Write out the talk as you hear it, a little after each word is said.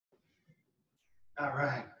All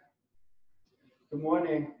right. Good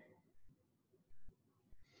morning.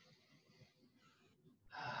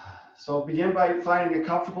 So begin by finding a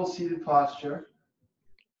comfortable seated posture.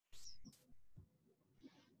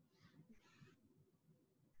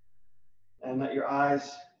 And let your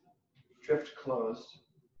eyes drift closed.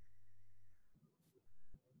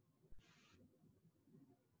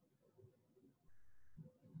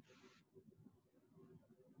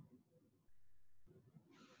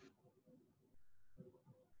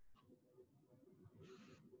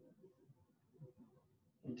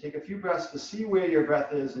 And take a few breaths to see where your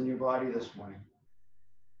breath is in your body this morning.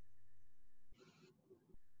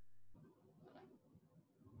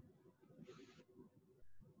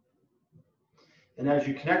 And as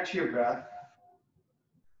you connect to your breath,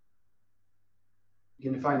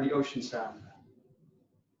 begin to find the ocean sound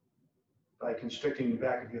by constricting the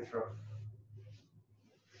back of your throat.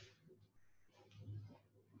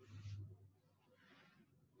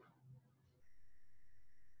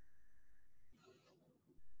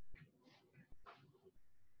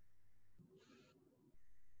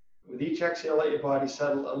 With each exhale, let your body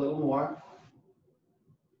settle a little more.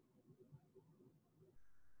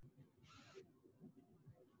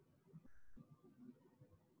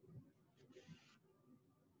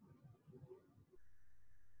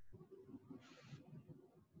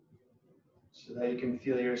 So that you can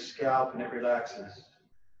feel your scalp and it relaxes,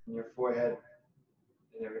 and your forehead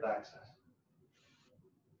and it relaxes.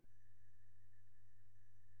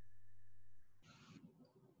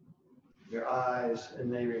 Your eyes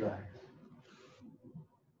and they relax.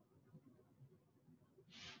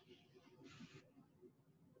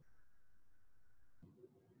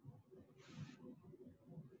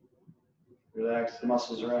 Relax the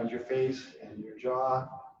muscles around your face and your jaw.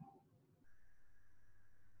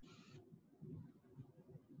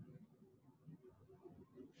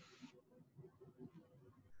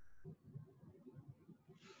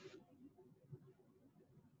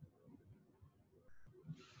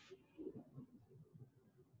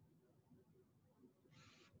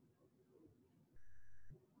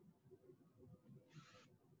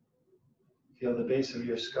 Feel the base of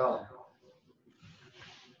your skull.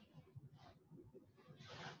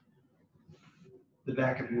 The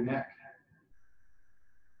back of your neck.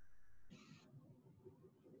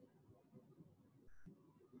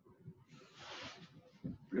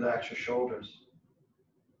 Relax your shoulders.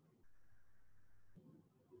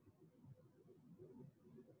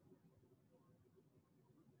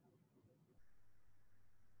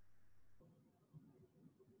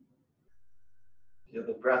 Feel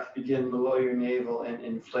the breath begin below your navel and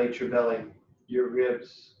inflate your belly, your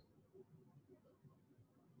ribs,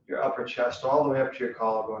 your upper chest, all the way up to your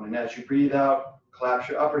collarbone. And as you breathe out, collapse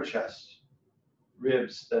your upper chest,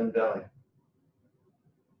 ribs, then belly.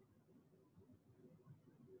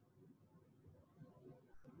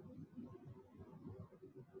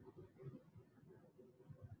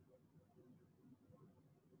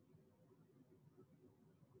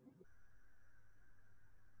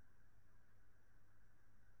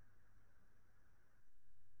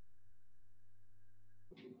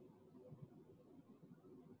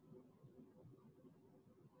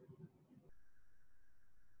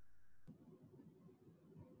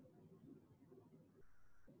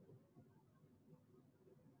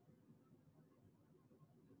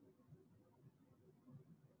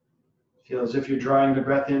 Feel as if you're drawing the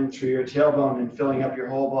breath in through your tailbone and filling up your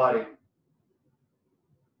whole body.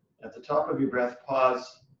 At the top of your breath,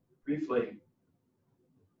 pause briefly.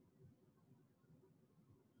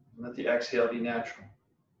 And let the exhale be natural.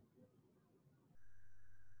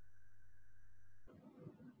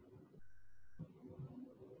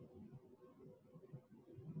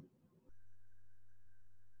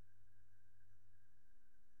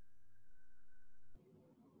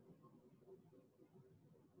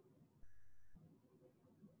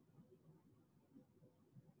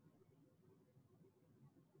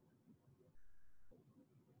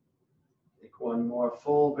 Take one more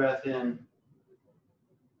full breath in. And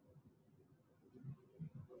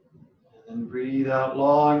then breathe out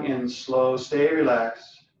long and slow. Stay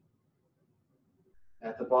relaxed.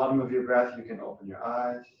 At the bottom of your breath, you can open your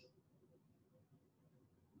eyes.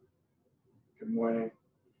 Good morning.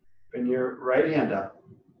 Bring your right hand up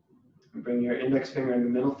and bring your index finger and the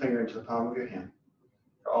middle finger into the palm of your hand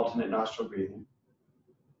for alternate nostril breathing.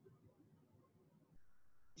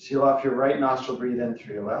 Seal off your right nostril, breathe in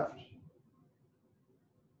through your left.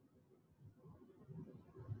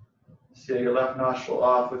 Seal your left nostril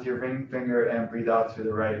off with your ring finger and breathe out through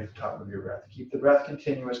the right at the top of your breath. Keep the breath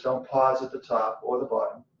continuous. Don't pause at the top or the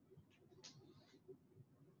bottom.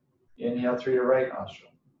 Inhale through your right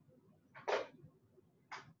nostril.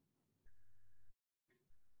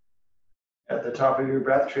 At the top of your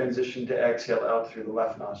breath, transition to exhale out through the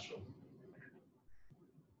left nostril.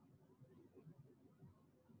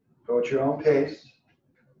 Go at your own pace,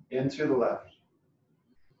 in through the left.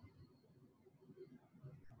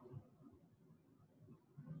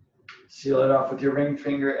 Seal it off with your ring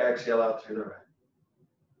finger, exhale out through the right.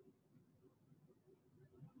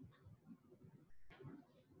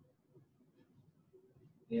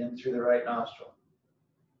 In through the right nostril.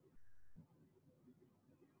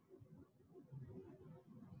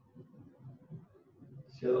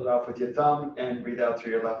 Seal it off with your thumb and breathe out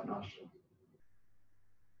through your left nostril.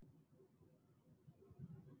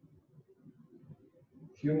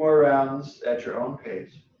 A few more rounds at your own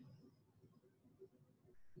pace.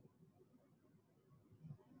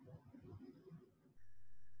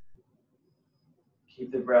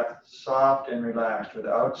 Keep the breath soft and relaxed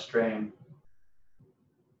without strain.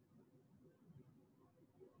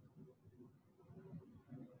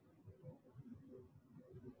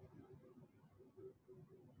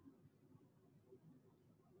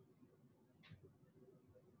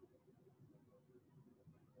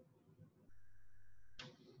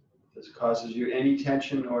 If this causes you any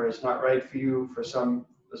tension or is not right for you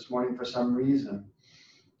this morning for some reason,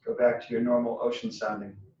 go back to your normal ocean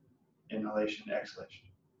sounding inhalation, exhalation,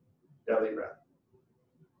 belly breath.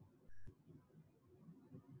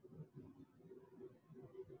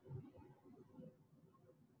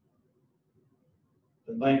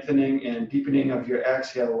 The lengthening and deepening of your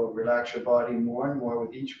exhale will relax your body more and more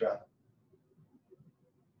with each breath.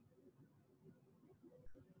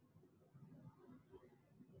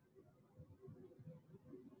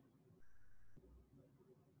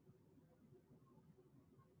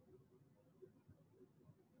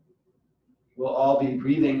 We'll all be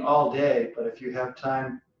breathing all day, but if you have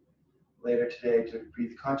time later today to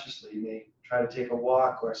breathe consciously, you may try to take a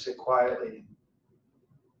walk or sit quietly and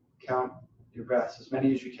count your breaths, as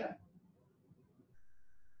many as you can.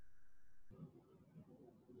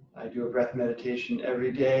 I do a breath meditation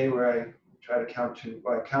every day where I try to count to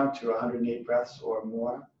 108 breaths or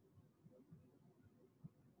more.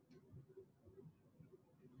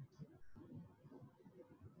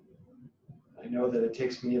 I know that it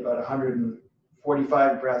takes me about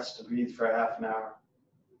 145 breaths to breathe for a half an hour.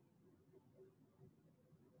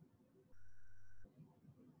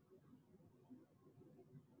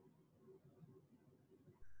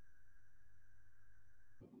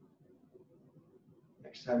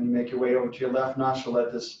 Next time you make your way over to your left nostril,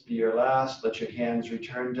 let this be your last. Let your hands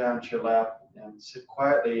return down to your lap and sit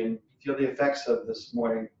quietly and feel the effects of this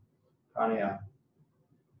morning pranayama.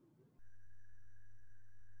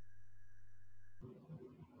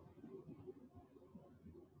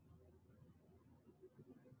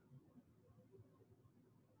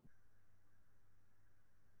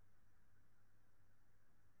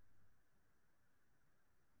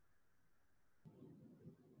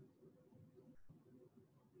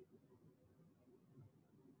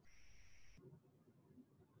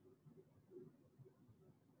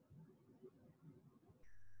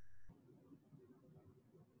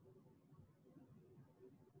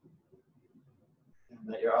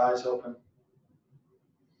 Let your eyes open.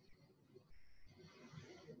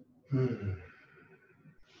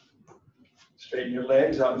 Straighten your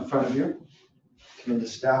legs out in front of you. Come into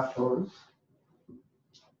staff pose.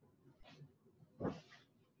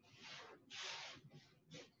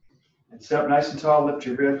 And sit up nice and tall. Lift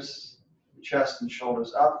your ribs, your chest and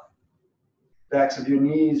shoulders up. Backs of your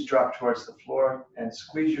knees drop towards the floor and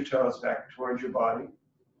squeeze your toes back towards your body.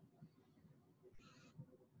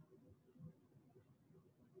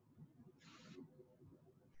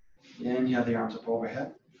 Inhale the arms up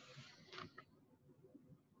overhead.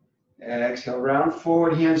 Exhale, round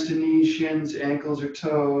forward, hands to knees, shins, ankles, or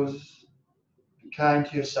toes. Be kind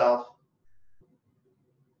to yourself.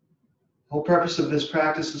 The whole purpose of this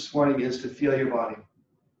practice this morning is to feel your body.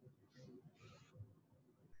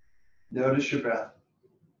 Notice your breath.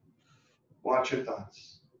 Watch your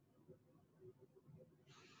thoughts.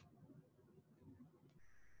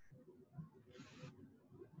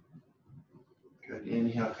 Good.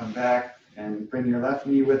 Inhale, come back and bring your left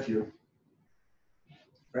knee with you.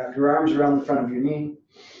 Wrap your arms around the front of your knee.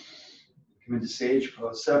 Come into sage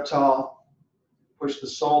pose. Sit up tall. Push the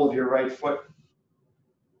sole of your right foot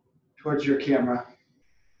towards your camera.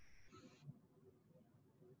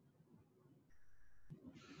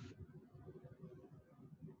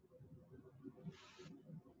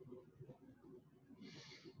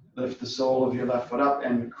 Lift the sole of your left foot up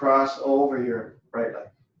and cross over your right leg.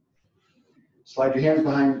 Slide your hands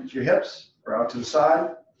behind your hips or out to the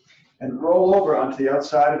side and roll over onto the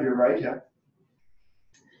outside of your right hip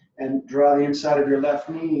and draw the inside of your left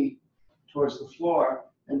knee towards the floor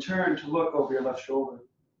and turn to look over your left shoulder.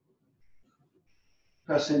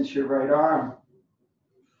 Press into your right arm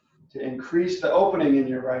to increase the opening in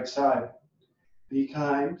your right side. Be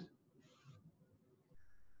kind.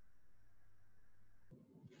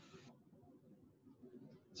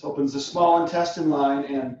 This opens the small intestine line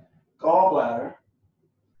and gallbladder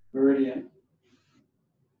meridian.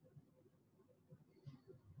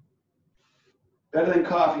 Better than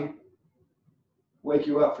coffee. Wake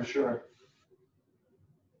you up for sure.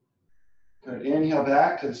 Good. Inhale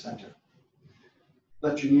back to the center.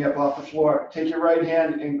 Lift your knee up off the floor. Take your right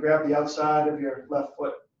hand and grab the outside of your left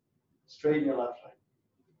foot. Straighten your left leg.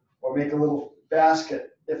 Or make a little basket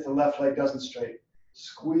if the left leg doesn't straighten.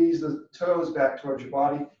 Squeeze the toes back towards your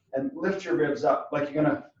body and lift your ribs up like you're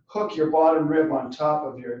going to hook your bottom rib on top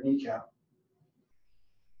of your kneecap.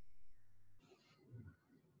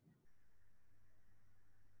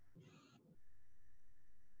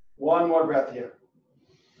 One more breath here.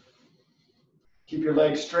 Keep your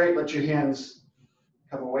legs straight. Let your hands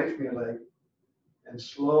come away from your leg and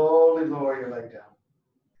slowly lower your leg down.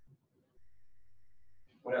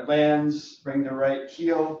 When it lands, bring the right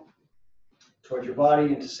heel toward your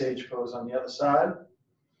body into sage pose on the other side.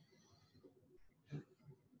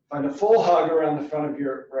 Find a full hug around the front of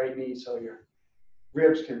your right knee so your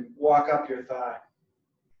ribs can walk up your thigh.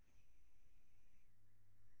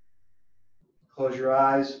 Close your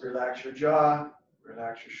eyes, relax your jaw,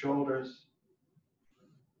 relax your shoulders.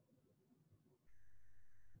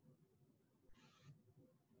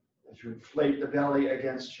 As you inflate the belly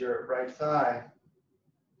against your right thigh,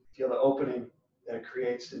 feel the opening that it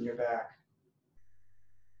creates in your back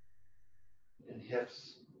and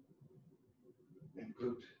hips and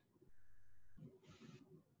glute.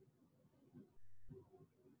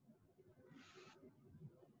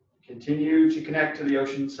 Continue to connect to the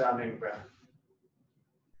ocean sounding breath.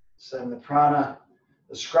 Send the prana,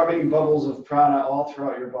 the scrubbing bubbles of prana all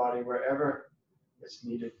throughout your body, wherever it's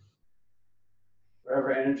needed.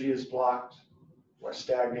 Wherever energy is blocked or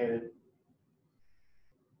stagnated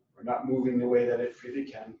or not moving the way that it freely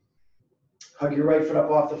can. Hug your right foot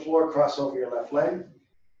up off the floor, cross over your left leg.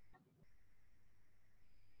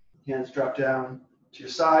 Hands drop down to your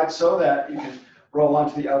side so that you can roll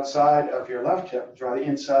onto the outside of your left hip. Draw the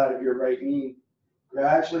inside of your right knee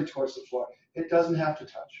gradually towards the floor. It doesn't have to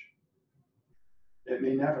touch. It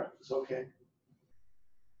may never. It's okay.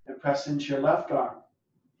 And press into your left arm.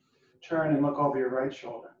 Turn and look over your right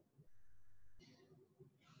shoulder.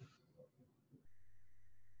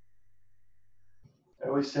 I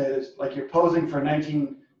always say this, like you're posing for a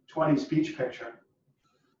 1920s beach picture.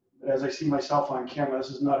 But as I see myself on camera, this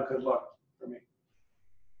is not a good look for me.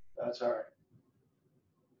 That's all right.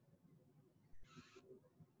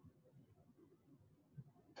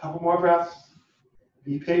 Couple more breaths.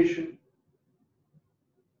 Be patient.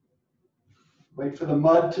 Wait for the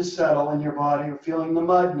mud to settle in your body. You're feeling the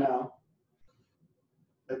mud now.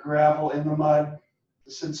 The gravel in the mud,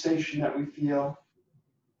 the sensation that we feel.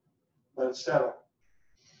 Let it settle.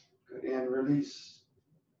 Good. And release.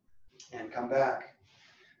 And come back.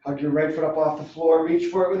 Hug your right foot up off the floor. Reach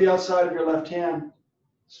for it with the outside of your left hand.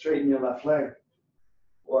 Straighten your left leg.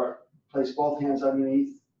 Or place both hands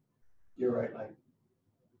underneath your right leg.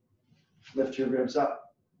 Lift your ribs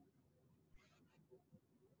up.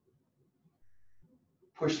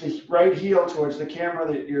 Push the right heel towards the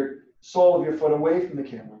camera, your sole of your foot away from the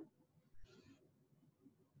camera.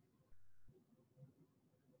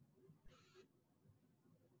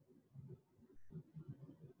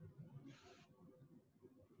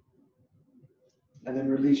 And then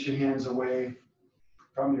release your hands away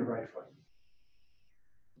from your right foot.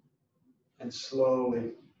 And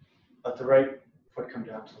slowly let the right foot come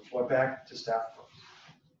down to the floor, back to staff pose.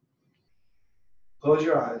 Close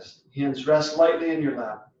your eyes. Hands rest lightly in your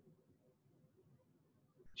lap.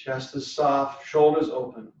 Chest is soft, shoulders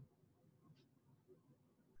open.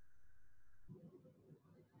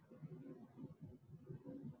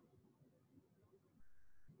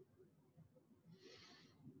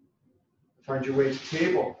 Find your way to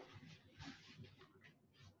table.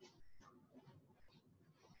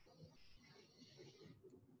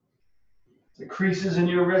 The creases in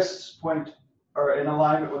your wrists are in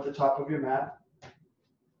alignment with the top of your mat.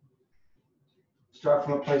 Start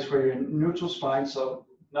from a place where you're in neutral spine, so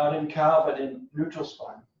not in cow, but in neutral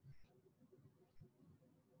spine.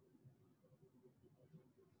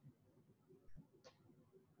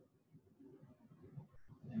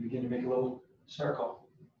 And begin to make a little circle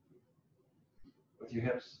with your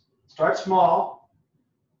hips. Start small.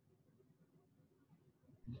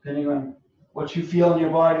 Depending on what you feel in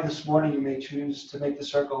your body this morning, you may choose to make the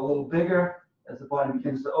circle a little bigger as the body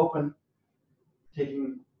begins to open,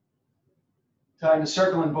 taking time to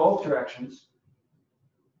circle in both directions.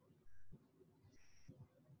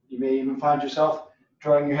 You may even find yourself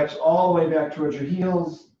drawing your hips all the way back towards your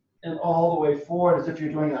heels and all the way forward as if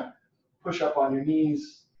you're doing a push-up on your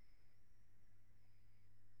knees.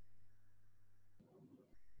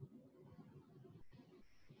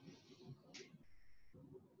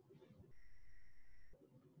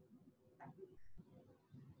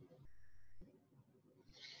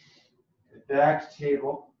 Back to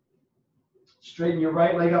table. Straighten your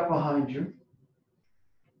right leg up behind you.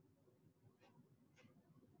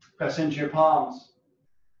 Press into your palms.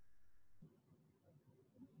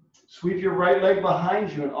 Sweep your right leg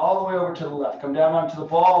behind you and all the way over to the left. Come down onto the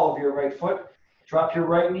ball of your right foot. Drop your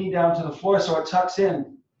right knee down to the floor so it tucks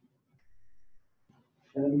in.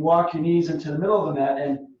 And then walk your knees into the middle of the mat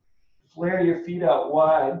and flare your feet out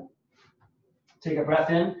wide. Take a breath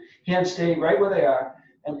in. Hands stay right where they are.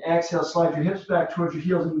 And exhale, slide your hips back towards your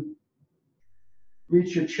heels and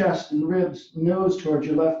reach your chest and ribs, nose towards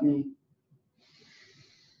your left knee.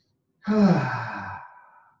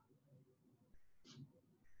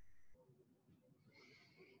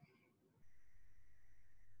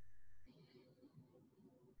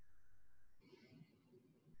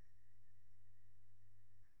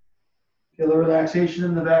 Feel the relaxation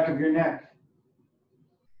in the back of your neck.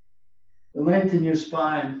 The length in your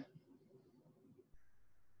spine.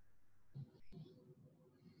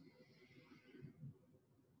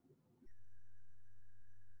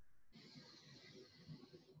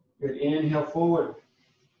 Good. Inhale forward.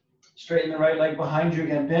 Straighten the right leg behind you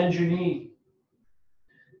again. Bend your knee.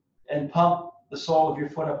 And pump the sole of your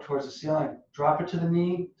foot up towards the ceiling. Drop it to the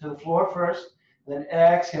knee, to the floor first. And then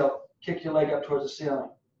exhale. Kick your leg up towards the ceiling.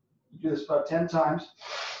 You do this about 10 times.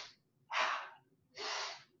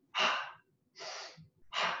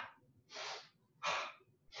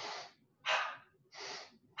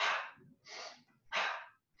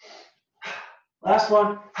 Last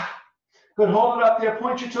one. Good, hold it up there.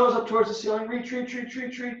 Point your toes up towards the ceiling. Reach, reach, reach,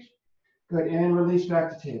 reach, reach. Good, and release back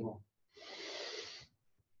to table.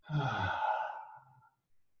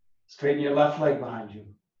 Straighten your left leg behind you.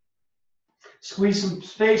 Squeeze some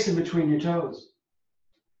space in between your toes.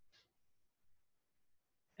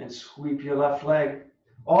 And sweep your left leg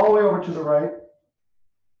all the way over to the right.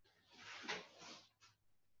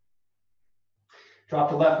 Drop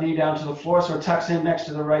the left knee down to the floor so it tucks in next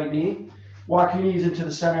to the right knee. Walk your knees into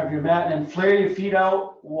the center of your mat and then flare your feet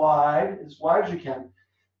out wide as you can.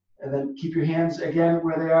 And then keep your hands again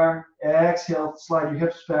where they are. Exhale, slide your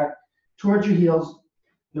hips back towards your heels.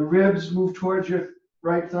 The ribs move towards your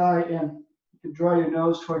right thigh and you can draw your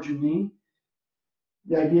nose towards your knee.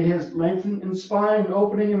 The idea here is lengthen in the spine,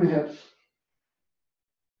 opening in the hips.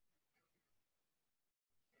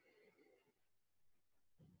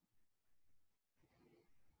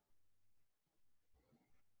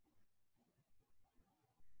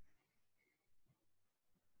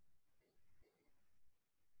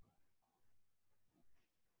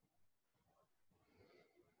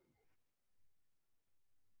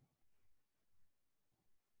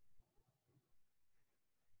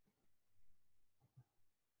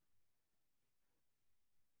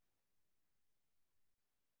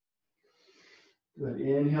 Good.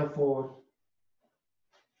 Inhale forward.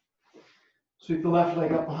 Sweep the left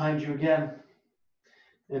leg up behind you again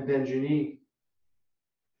and bend your knee.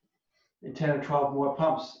 In 10 or 12 more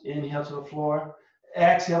pumps. Inhale to the floor.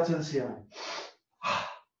 Exhale to the ceiling.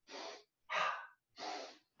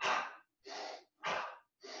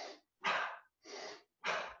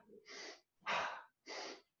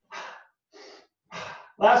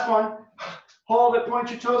 Last one. Hold it.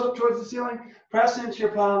 Point your toes up towards the ceiling. Press into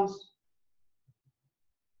your palms.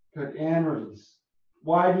 Good. And release.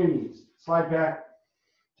 Widen your knees. Slide back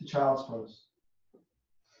to child's pose.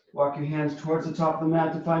 Walk your hands towards the top of the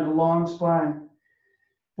mat to find a long spine.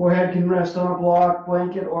 Forehead can rest on a block,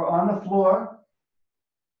 blanket, or on the floor.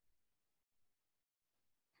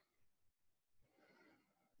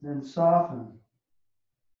 Then soften.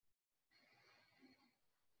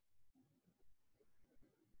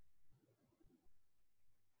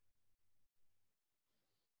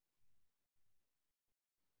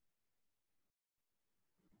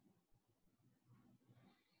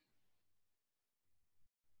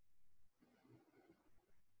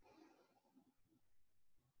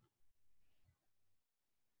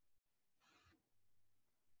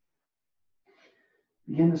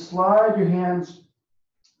 Begin to slide your hands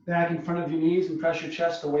back in front of your knees and press your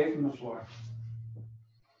chest away from the floor.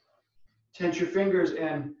 Tense your fingers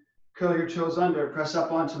and curl your toes under. Press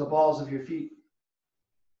up onto the balls of your feet.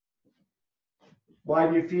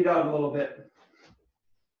 Widen your feet out a little bit.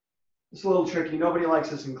 It's a little tricky. Nobody likes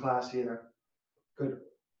this in class either. Good.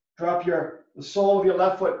 Drop the sole of your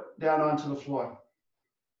left foot down onto the floor.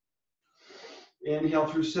 Inhale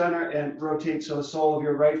through center and rotate so the sole of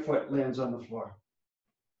your right foot lands on the floor.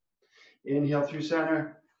 Inhale through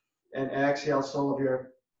center and exhale, sole of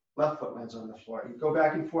your left foot lands on the floor. You go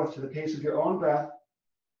back and forth to the pace of your own breath.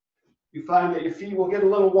 You find that your feet will get a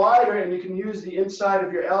little wider and you can use the inside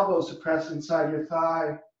of your elbows to press inside your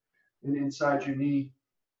thigh and inside your knee.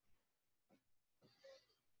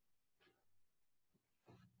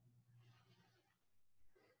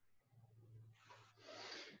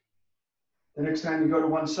 The next time you go to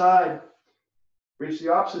one side, reach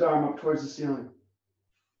the opposite arm up towards the ceiling.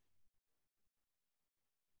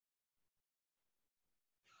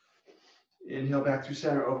 Inhale back through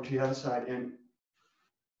center, over to the other side, and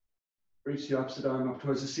reach the opposite arm up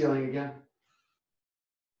towards the ceiling again.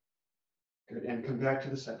 Good, and come back to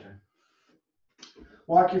the center.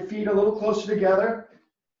 Walk your feet a little closer together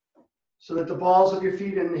so that the balls of your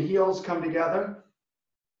feet and the heels come together.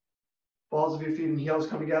 Balls of your feet and heels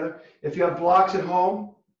come together. If you have blocks at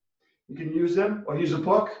home, you can use them, or use a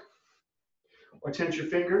book, or tense your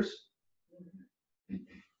fingers.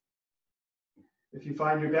 If you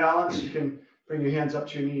find your balance, you can bring your hands up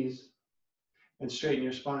to your knees and straighten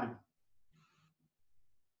your spine.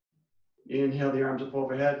 Inhale the arms up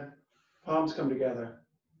overhead. Palms come together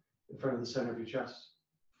in front of the center of your chest.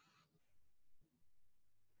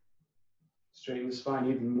 Straighten the spine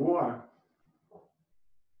even more.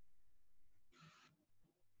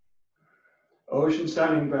 Ocean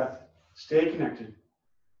sounding breath. Stay connected.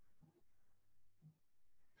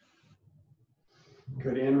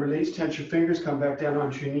 Good, and release. Tense your fingers. Come back down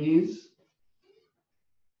onto your knees.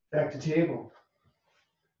 Back to table.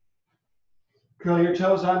 Curl your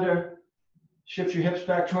toes under. Shift your hips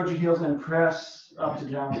back towards your heels and press up to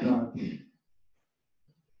downward dog.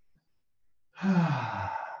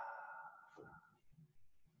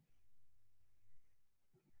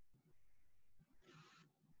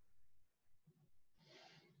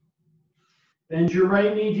 Bend your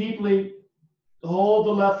right knee deeply. Hold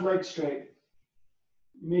the left leg straight.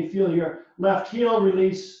 You may feel your left heel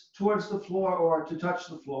release towards the floor or to touch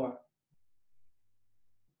the floor.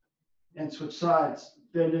 And switch sides.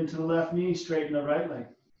 Bend into the left knee, straighten the right leg.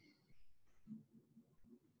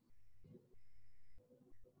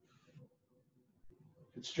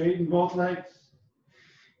 Straighten both legs.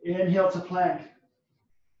 Inhale to plank.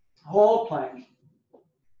 Hold plank.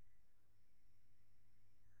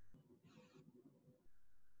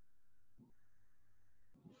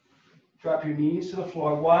 Drop your knees to the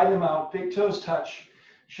floor, widen them out, big toes touch.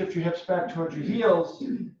 Shift your hips back towards your heels,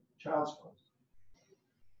 child's pose.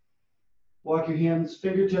 Walk your hands,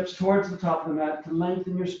 fingertips towards the top of the mat to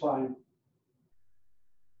lengthen your spine.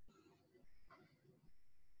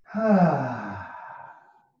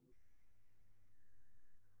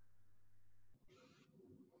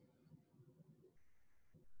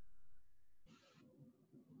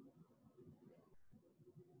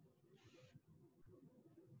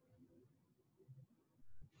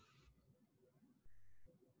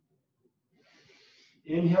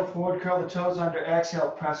 Inhale forward, curl the toes under.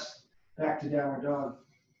 Exhale, press back to downward dog.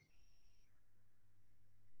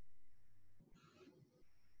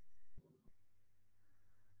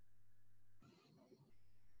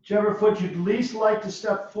 Whichever foot you'd least like to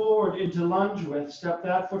step forward into lunge with, step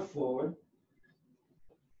that foot forward.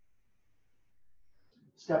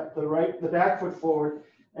 Step the back foot forward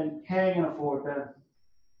and hang in a forward bend.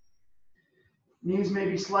 Knees may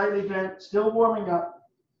be slightly bent, still warming up.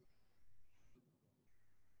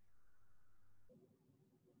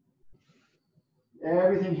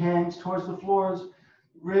 Everything hangs towards the floors.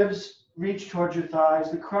 Ribs reach towards your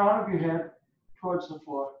thighs. The crown of your head towards the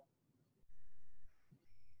floor.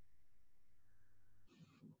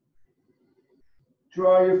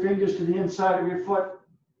 Draw your fingers to the inside of your foot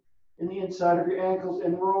and the inside of your ankles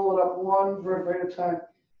and roll it up one vertebrae at a time.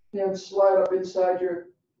 Hands slide up inside your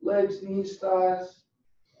legs, knees, thighs.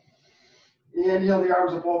 Inhale the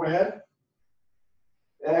arms up overhead.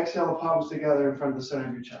 Exhale the palms together in front of the center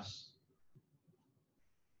of your chest.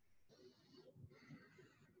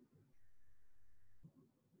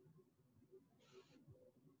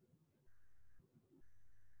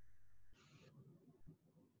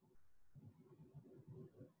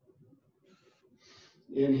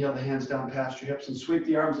 Inhale the hands down past your hips and sweep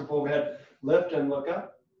the arms up overhead. Lift and look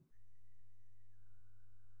up.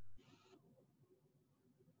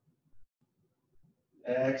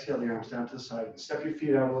 Exhale the arms down to the side. Step your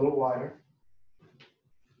feet out a little wider.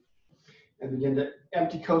 And begin to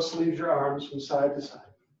empty co-sleeve your arms from side to side.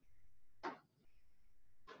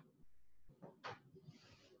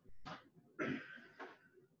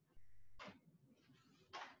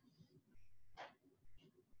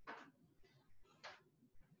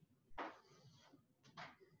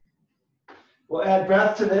 We'll add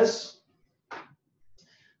breath to this.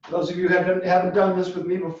 For those of you who haven't done this with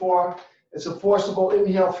me before, it's a forcible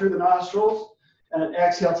inhale through the nostrils and an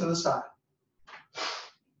exhale to the side.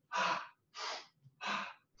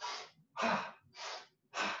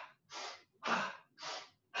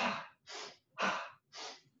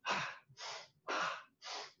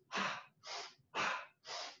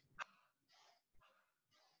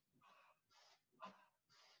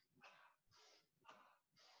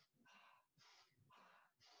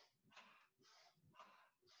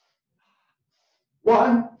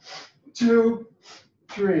 One, two,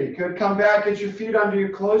 three. Good. Come back, get your feet under you,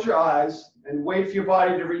 close your eyes, and wait for your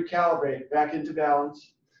body to recalibrate back into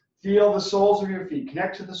balance. Feel the soles of your feet.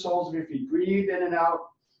 Connect to the soles of your feet. Breathe in and out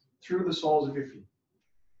through the soles of your feet.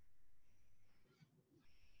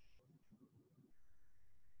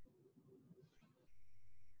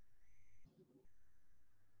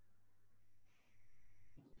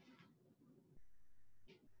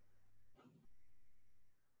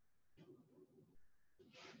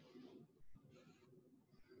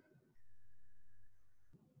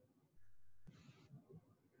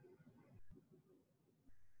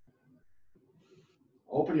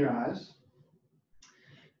 Open your eyes.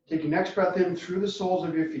 Take your next breath in through the soles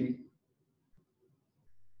of your feet,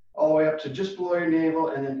 all the way up to just below your navel,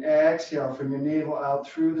 and then exhale from your navel out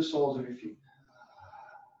through the soles of your feet.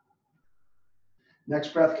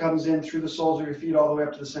 Next breath comes in through the soles of your feet all the way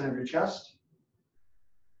up to the center of your chest.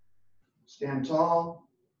 Stand tall,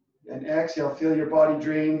 and exhale. Feel your body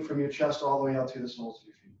drain from your chest all the way out through the soles of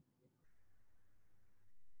your feet.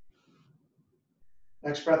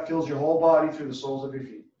 Next breath fills your whole body through the soles of your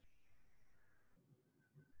feet.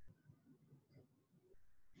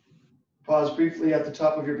 Pause briefly at the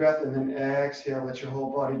top of your breath and then exhale. Let your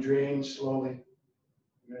whole body drain slowly.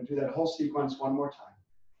 We're going to do that whole sequence one more time.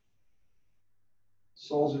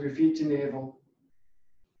 Soles of your feet to navel.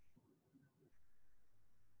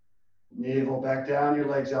 Navel back down your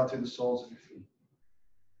legs out through the soles of your feet.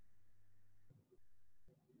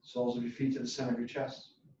 Soles of your feet to the center of your chest.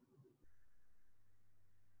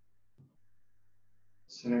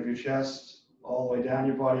 Center of your chest, all the way down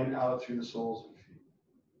your body and out through the soles of your feet.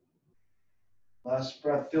 Last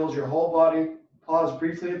breath fills your whole body. Pause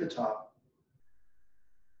briefly at the top.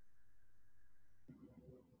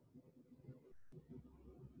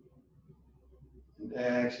 And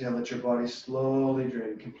exhale, let your body slowly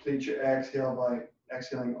drain. Complete your exhale by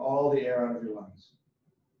exhaling all the air out of your lungs.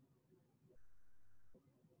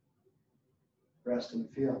 Rest and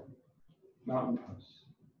feel. Mountain pose.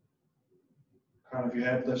 Crown of your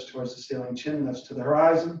head lifts towards the ceiling, chin lifts to the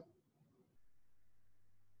horizon.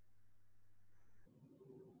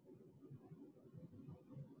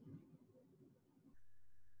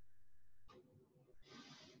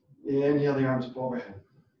 Inhale the arms up overhead.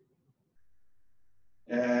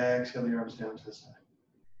 Exhale the arms down to the side.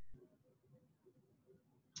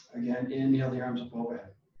 Again, inhale the arms up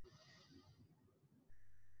overhead.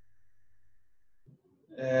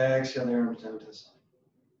 Exhale the arms down to the side.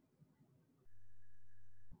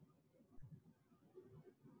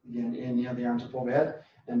 Again, inhale the arms up overhead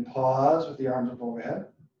and pause with the arms up overhead.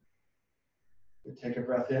 Take a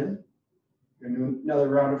breath in. Another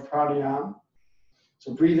round of pranayama.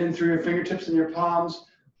 So breathe in through your fingertips and your palms.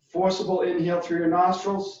 Forcible inhale through your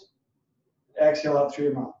nostrils. Exhale out through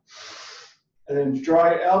your mouth. And then draw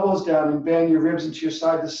your elbows down and bang your ribs into your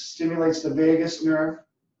side. This stimulates the vagus nerve.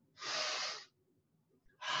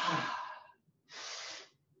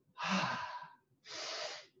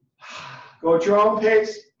 Go at your own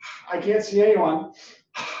pace. I can't see anyone.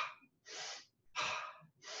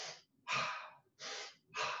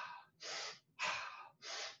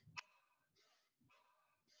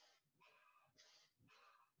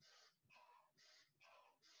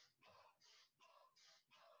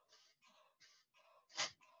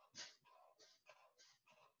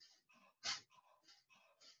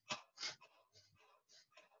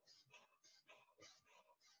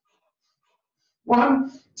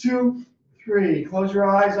 One, two, three. Close your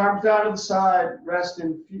eyes, arms down to the side. Rest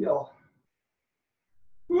and feel.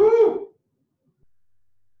 Woo!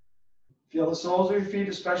 Feel the soles of your feet,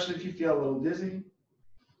 especially if you feel a little dizzy.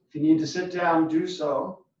 If you need to sit down, do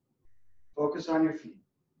so. Focus on your feet.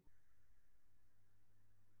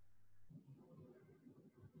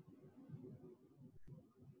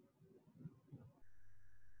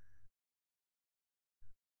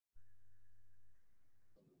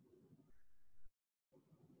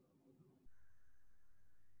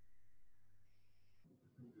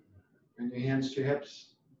 Bring your hands to your hips.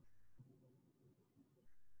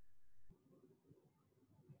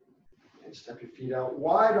 And step your feet out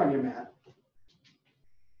wide on your mat.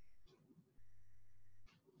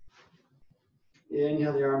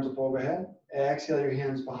 Inhale the arms up overhead. Exhale your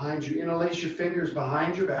hands behind you. Interlace your fingers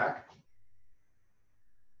behind your back.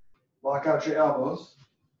 Lock out your elbows.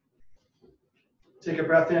 Take a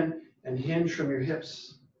breath in and hinge from your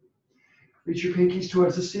hips. Reach your pinkies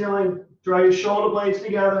towards the ceiling. Draw your shoulder blades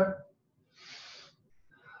together.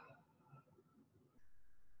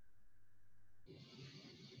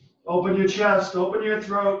 Open your chest, open your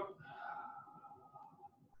throat.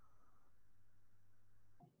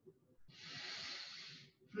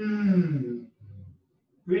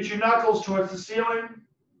 Reach your knuckles towards the ceiling.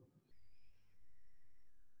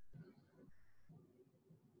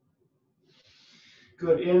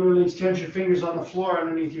 Good. In, release. Tense your fingers on the floor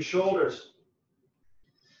underneath your shoulders.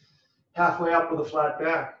 Halfway up with a flat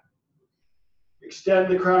back.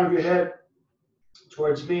 Extend the crown of your head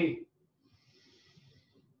towards me.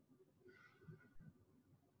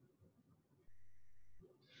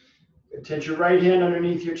 Tense your right hand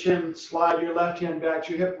underneath your chin. Slide your left hand back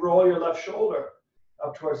to your hip. Roll your left shoulder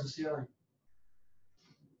up towards the ceiling.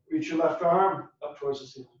 Reach your left arm up towards the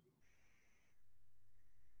ceiling.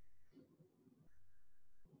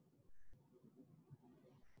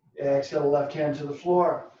 Exhale the left hand to the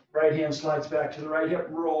floor. Right hand slides back to the right hip.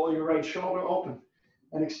 Roll your right shoulder open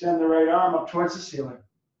and extend the right arm up towards the ceiling.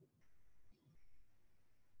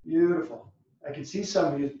 Beautiful. I can see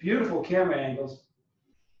some of these beautiful camera angles.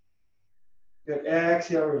 Good.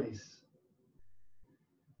 Exhale, release.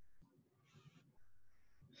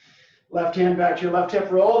 Left hand back to your left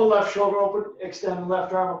hip. Roll the left shoulder open. Extend the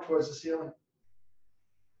left arm up towards the ceiling.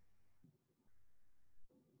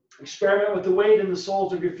 Experiment with the weight in the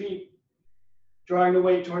soles of your feet. Drawing the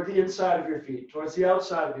weight toward the inside of your feet, towards the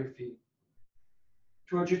outside of your feet,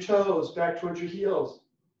 towards your toes, back towards your heels.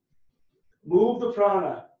 Move the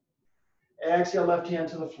prana. Exhale, left hand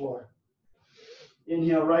to the floor.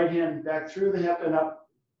 Inhale, right hand back through the hip and up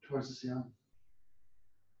towards the ceiling.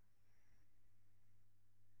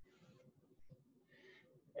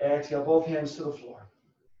 Exhale, both hands to the floor.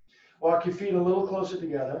 Walk your feet a little closer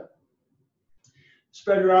together.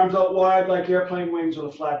 Spread your arms out wide like airplane wings with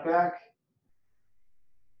a flat back.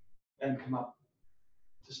 And come up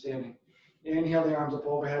to standing. Inhale the arms up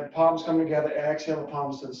overhead. Palms come together. Exhale the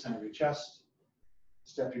palms to the center of your chest.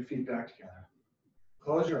 Step your feet back together.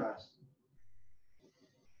 Close your eyes.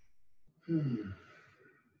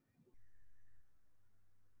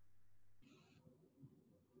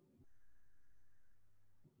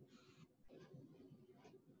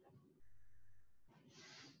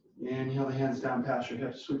 Inhale the hands down past your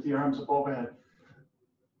hips. Sweep the arms up overhead.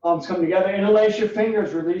 Palms come together. Interlace your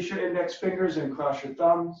fingers. Release your index fingers and cross your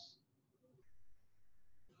thumbs.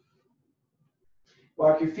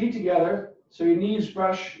 Walk your feet together so your knees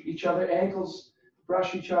brush each other, ankles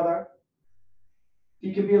brush each other.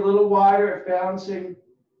 You can be a little wider if balancing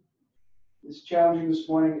is challenging this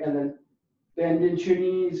morning, and then bend into your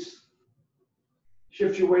knees.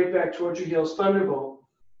 Shift your weight back towards your heels. Thunderbolt.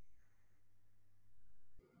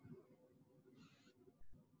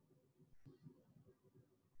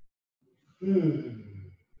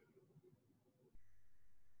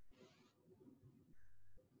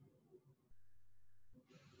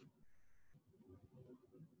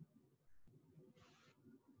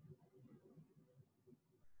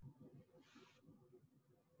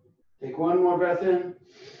 Take one more breath in.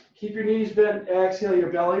 Keep your knees bent. Exhale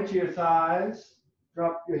your belly to your thighs.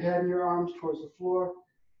 Drop your head and your arms towards the floor.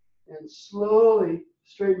 And slowly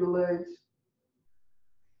straighten the legs.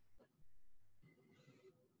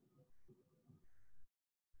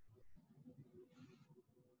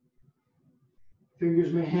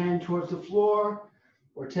 Fingers may hang towards the floor,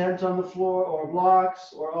 or tent on the floor, or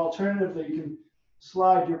blocks, or alternatively, you can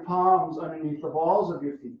slide your palms underneath the balls of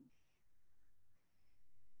your feet.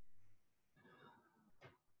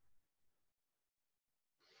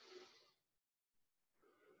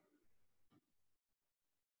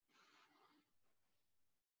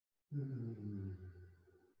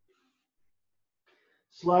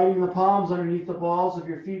 Sliding the palms underneath the balls of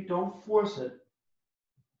your feet, don't force it.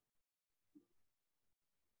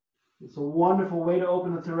 It's a wonderful way to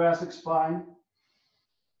open the thoracic spine,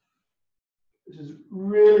 which is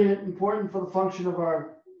really important for the function of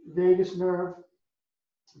our vagus nerve,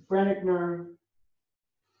 phrenic nerve.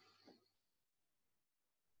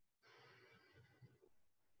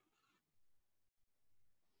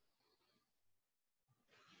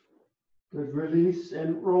 Good. Release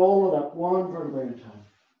and roll it up one vertebrae at a time.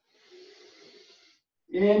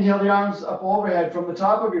 Inhale the arms up overhead from the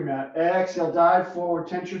top of your mat. Exhale, dive forward,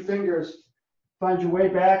 tense your fingers. Find your way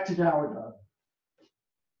back to downward dog.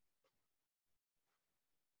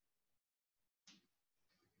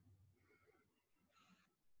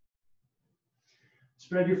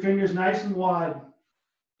 Spread your fingers nice and wide.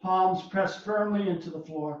 Palms press firmly into the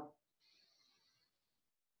floor.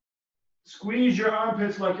 Squeeze your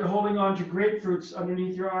armpits like you're holding on to grapefruits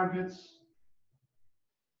underneath your armpits.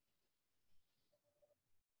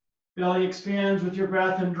 Belly expands with your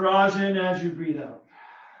breath and draws in as you breathe out.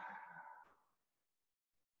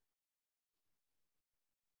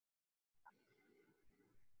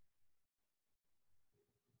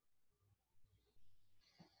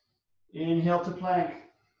 Inhale to plank.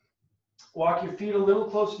 Walk your feet a little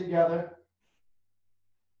closer together.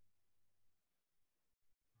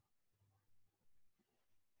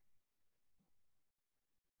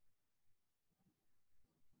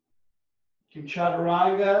 You can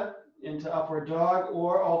chaturanga into upward dog,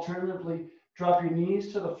 or alternatively, drop your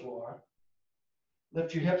knees to the floor.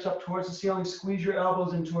 Lift your hips up towards the ceiling, squeeze your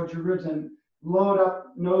elbows in towards your ribs, and load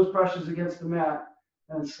up nose brushes against the mat.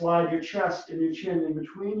 And slide your chest and your chin in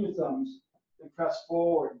between your thumbs and press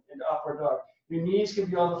forward into upward dog. Your knees can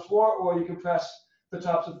be on the floor, or you can press the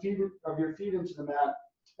tops of your feet into the mat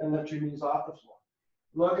and lift your knees off the floor.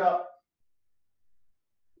 Look up.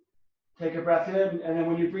 Take a breath in, and then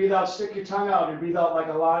when you breathe out, stick your tongue out and breathe out like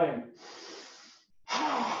a lion.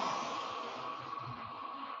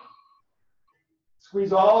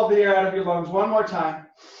 Squeeze all of the air out of your lungs. One more time.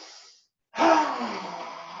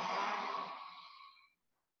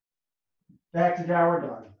 Back to downward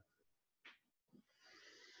dog.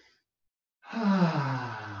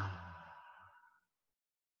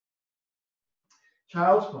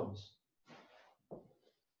 Child's pose.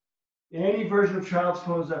 Any version of child's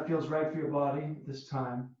pose that feels right for your body this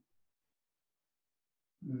time.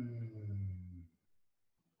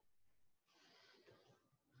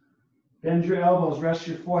 Bend your elbows, rest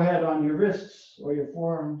your forehead on your wrists or your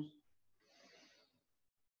forearms.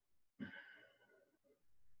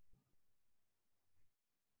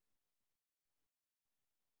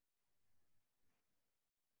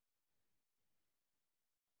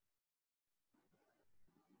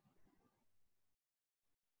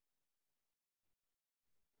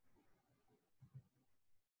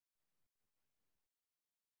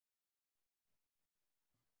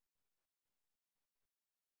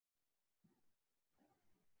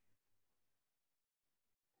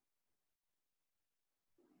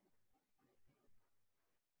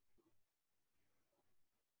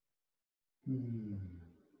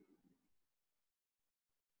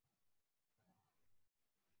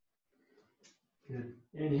 Good.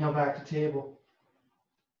 Inhale back to table.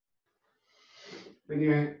 Bring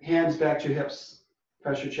your hands back to your hips.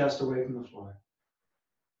 Press your chest away from the floor.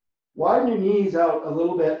 Widen your knees out a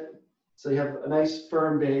little bit so you have a nice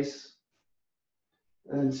firm base.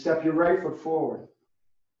 And step your right foot forward.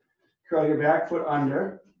 Curl your back foot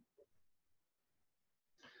under.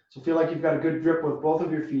 So feel like you've got a good grip with both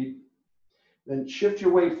of your feet. Then shift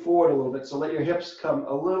your weight forward a little bit. So let your hips come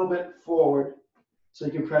a little bit forward so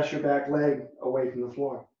you can press your back leg away from the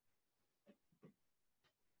floor.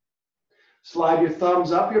 Slide your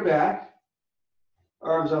thumbs up your back,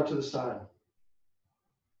 arms out to the side.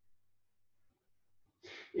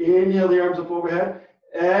 Inhale the arms up overhead.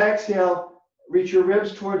 Exhale, reach your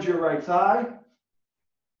ribs towards your right thigh.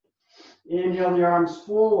 Inhale the arms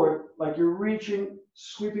forward like you're reaching,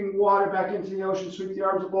 sweeping water back into the ocean. Sweep the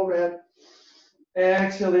arms up overhead.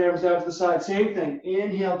 Exhale the arms down to the side. Same thing.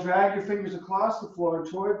 Inhale, drag your fingers across the floor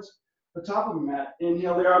towards the top of the mat.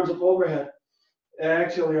 Inhale the arms up overhead.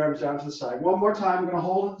 Exhale the arms down to the side. One more time. I'm going to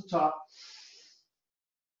hold at the top.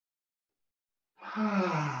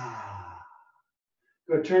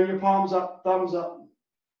 Good. Turn your palms up, thumbs up.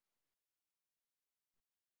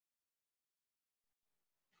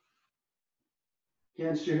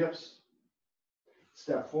 Hands to your hips.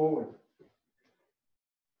 Step forward.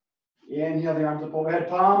 Inhale the arms up overhead.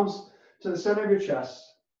 Palms to the center of your chest.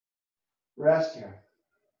 Rest here.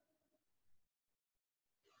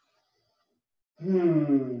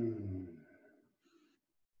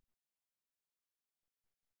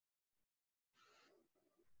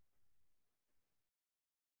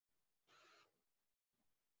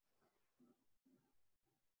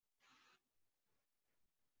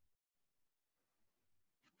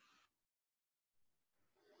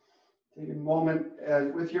 Take a moment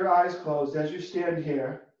with your eyes closed as you stand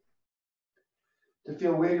here to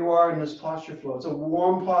feel where you are in this posture flow. It's a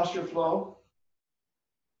warm posture flow.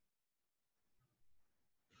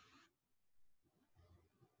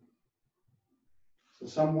 So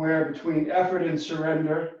somewhere between effort and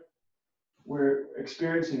surrender, we're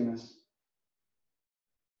experiencing this.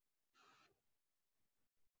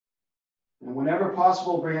 And whenever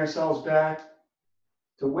possible, bring ourselves back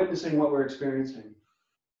to witnessing what we're experiencing.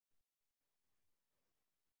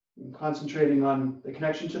 And concentrating on the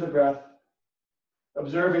connection to the breath,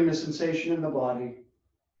 observing the sensation in the body.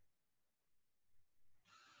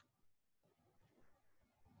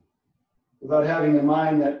 Without having in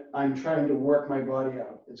mind that I'm trying to work my body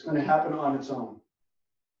out. It's going to happen on its own.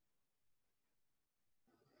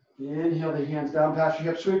 Inhale the hands down past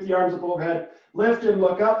your hips, sweep the arms up overhead. Lift and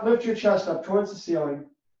look up, lift your chest up towards the ceiling.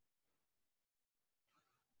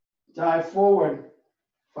 Dive forward.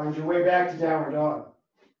 Find your way back to downward dog.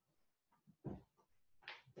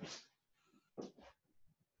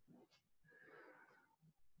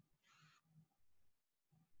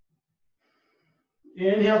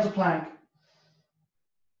 Inhale to plank.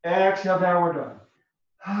 Exhale, downward dog.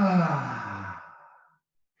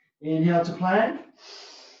 Inhale to plank.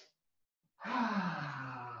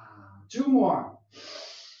 2 more.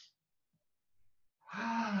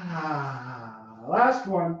 Last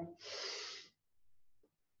one.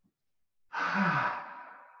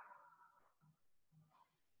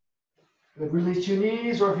 Good. Release your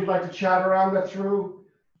knees, or if you'd like to chaturanga through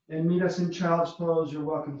and meet us in child's pose, you're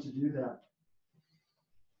welcome to do that.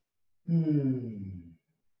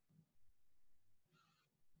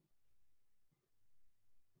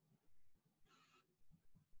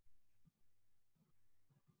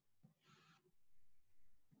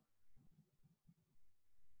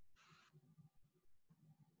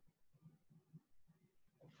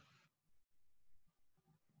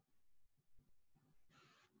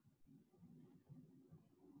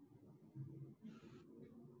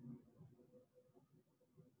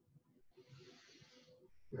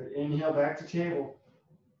 Good. Inhale back to table.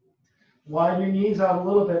 Widen your knees out a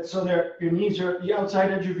little bit so your knees are, the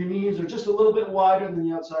outside edge of your knees are just a little bit wider than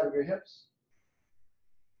the outside of your hips.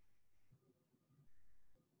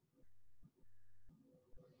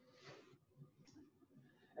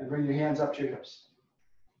 And bring your hands up to your hips.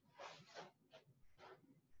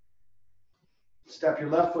 Step your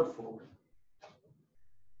left foot forward.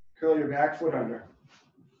 Curl your back foot under.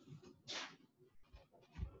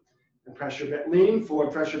 And press your back, lean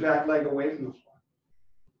forward, press your back leg away from the floor.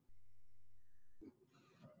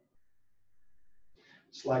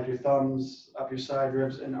 Slide your thumbs up your side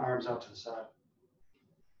ribs and arms out to the side.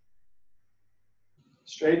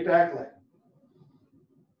 Straight back leg.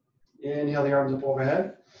 Inhale the arms up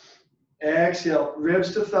overhead. Exhale,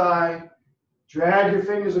 ribs to thigh. Drag your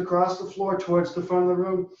fingers across the floor towards the front of the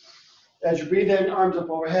room. As you breathe in, arms up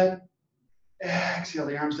overhead. Exhale,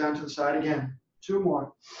 the arms down to the side again. 2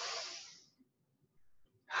 more.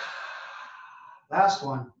 Last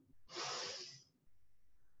one.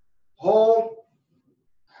 Hold.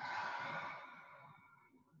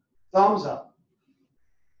 Thumbs up.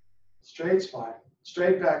 Straight spine.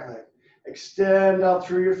 Straight back leg. Extend out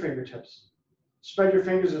through your fingertips. Spread your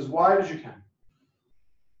fingers as wide as you can.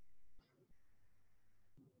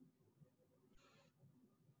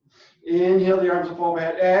 Inhale the arms up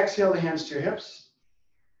overhead. Exhale the hands to your hips.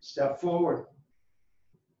 Step forward.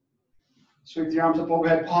 Sweep the arms up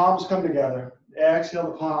overhead. Palms come together.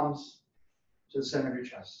 Exhale the palms to the center of your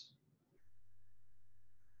chest.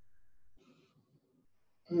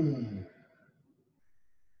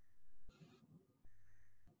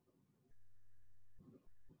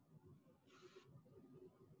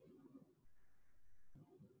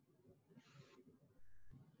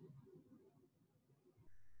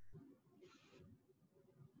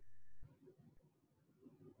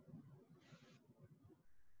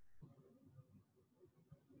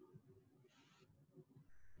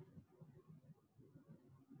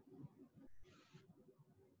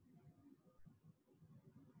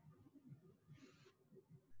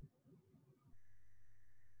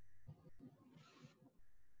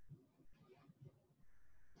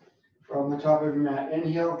 From the top of your mat,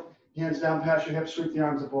 inhale, hands down past your hips, sweep the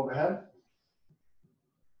arms up overhead.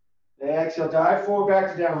 Exhale, dive forward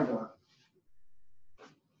back to downward dog.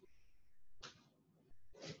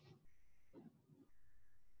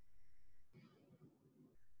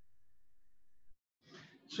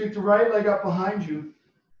 Sweep the right leg up behind you.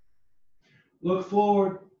 Look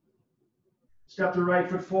forward. Step the right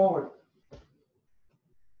foot forward.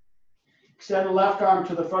 Extend the left arm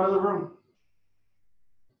to the front of the room.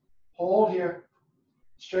 Hold here.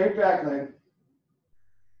 Straight back leg.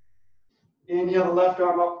 Inhale the left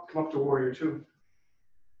arm up, come up to warrior 2.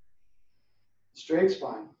 Straight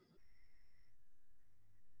spine.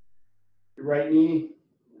 Your right knee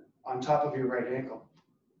on top of your right ankle.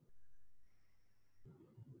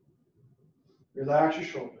 Relax your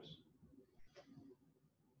shoulders.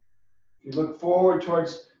 If you look forward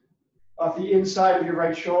towards off the inside of your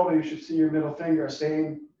right shoulder, you should see your middle finger.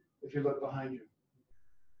 Same if you look behind you.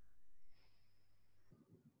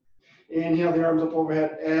 Inhale the arms up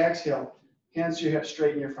overhead. Exhale. Hands to your hips,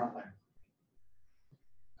 straighten your front leg.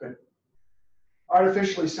 Good.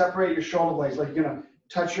 Artificially separate your shoulder blades, like you're going to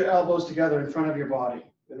touch your elbows together in front of your body,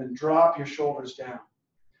 and then drop your shoulders down,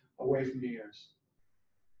 away from your ears.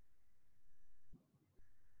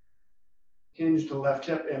 Hinge to the left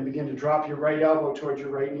hip and begin to drop your right elbow towards your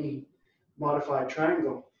right knee. Modified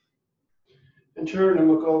triangle. And turn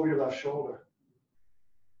and look over your left shoulder.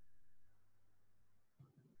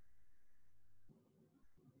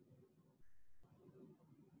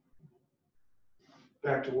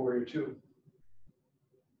 Back to warrior two.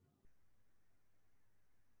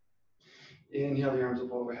 Inhale the arms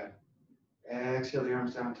up overhead. Exhale the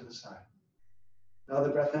arms down to the side. Another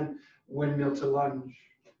breath in. Windmill to lunge.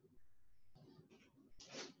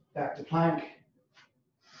 Back to plank.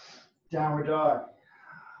 Downward dog.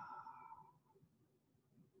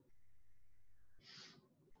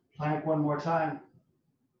 Plank one more time.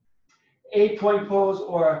 8-point pose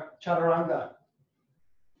or chaturanga.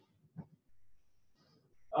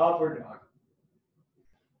 Upward dog.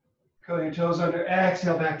 Curl your toes under.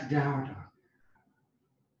 Exhale back to downward dog.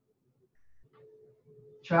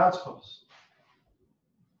 Child's pose.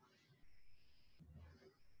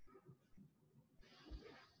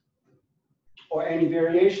 Or any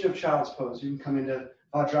variation of child's pose. You can come into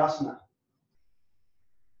Vajrasana.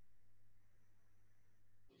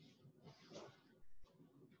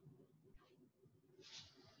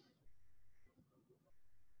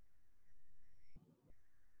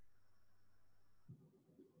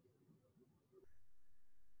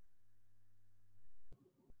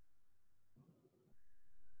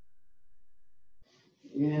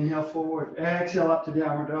 Inhale forward. Exhale up to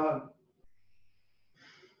downward dog.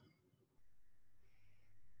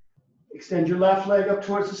 Extend your left leg up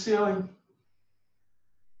towards the ceiling.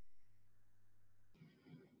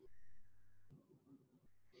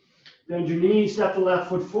 Bend your knees, step the left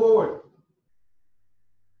foot forward.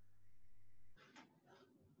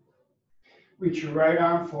 Reach your right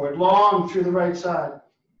arm forward, long through the right side.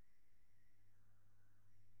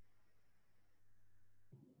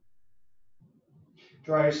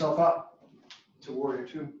 Draw yourself up to warrior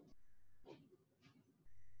two.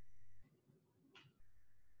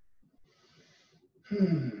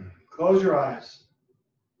 Close your eyes.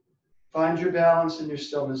 Find your balance and your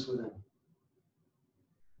stillness within.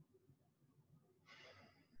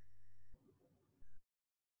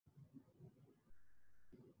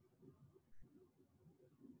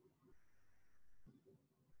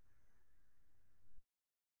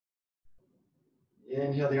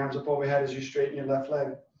 Inhale the arms up overhead as you straighten your left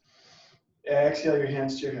leg. Exhale your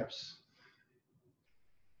hands to your hips.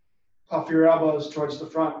 Puff your elbows towards the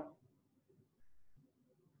front.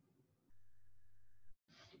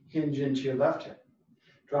 Hinge into your left hip.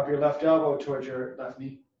 Drop your left elbow towards your left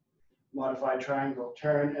knee. Modified triangle.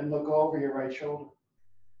 Turn and look over your right shoulder.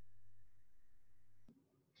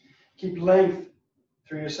 Keep length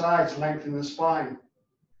through your sides, lengthen the spine.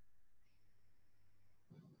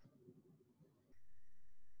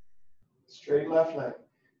 Straight left leg.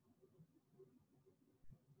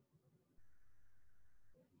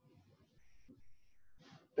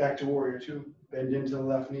 Back to warrior two. Bend into the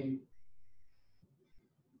left knee.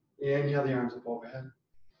 Inhale the arms up overhead.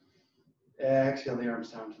 Exhale the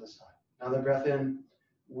arms down to the side. Another breath in.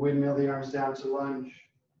 Windmill the arms down to lunge.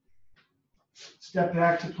 Step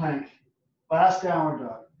back to plank. Last downward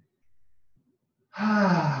dog.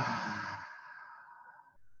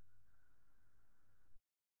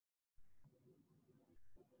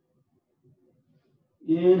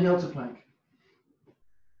 Inhale to plank.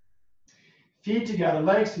 Feet together,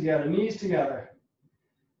 legs together, knees together.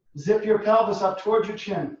 Zip your pelvis up towards your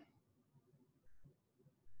chin.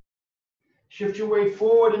 Shift your weight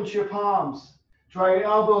forward into your palms. Draw your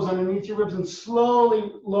elbows underneath your ribs and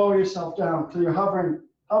slowly lower yourself down till you're hovering.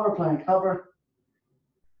 Hover plank, hover.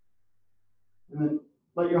 And then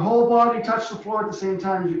let your whole body touch the floor at the same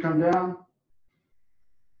time as you come down.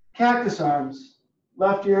 Cactus arms.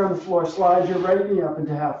 Left ear on the floor. Slide your right knee up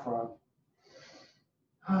into half frog.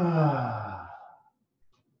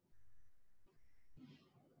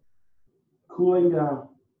 Cooling down.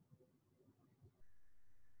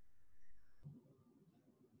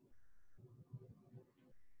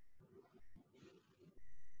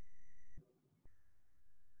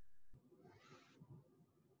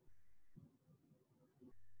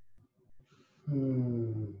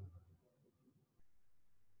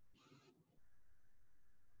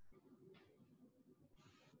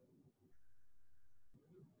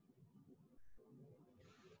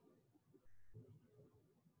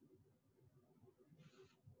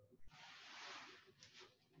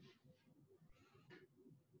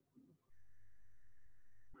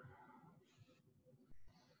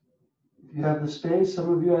 If you have the space, some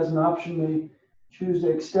of you as an option may choose to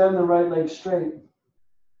extend the right leg straight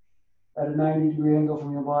at a 90-degree angle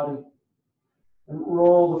from your body and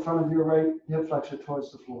roll the front of your right hip flexor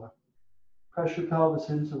towards the floor. Press your pelvis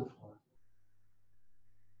into the floor.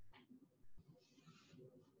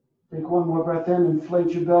 Take one more breath in,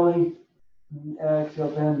 inflate your belly, and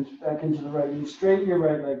exhale, bend back into the right. You straighten your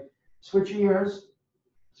right leg. Switch ears,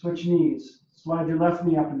 switch knees. Slide your left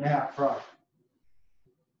knee up into half frog.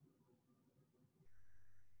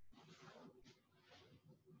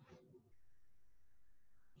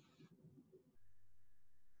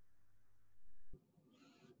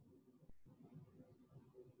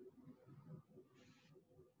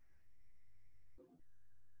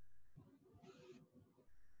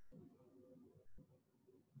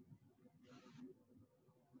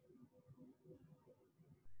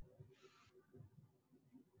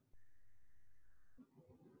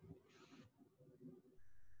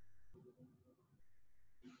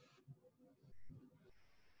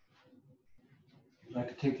 You'd like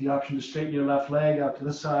to take the option to straighten your left leg out to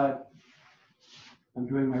the side. I'm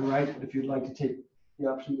doing my right, but if you'd like to take the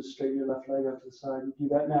option to straighten your left leg out to the side, you do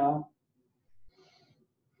that now.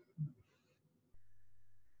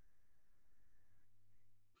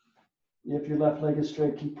 If your left leg is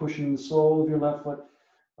straight, keep pushing the sole of your left foot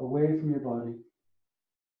away from your body.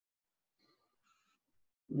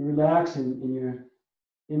 You're relaxing in your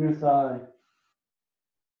inner thigh,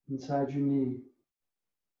 inside your knee.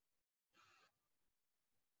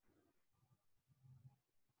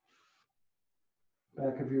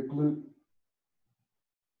 Back of your glute.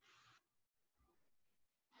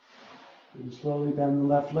 And slowly bend the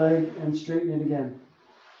left leg and straighten it again.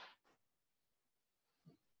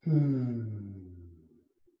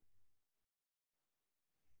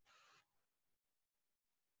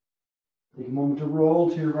 Take a moment to roll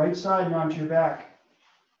to your right side and onto your back.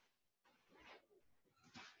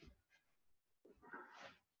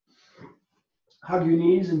 Hug your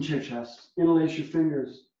knees into your chest. Interlace your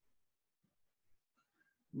fingers.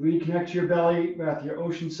 Reconnect to your belly breath, your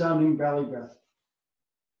ocean-sounding belly breath.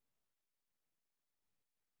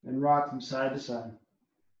 And rock from side to side.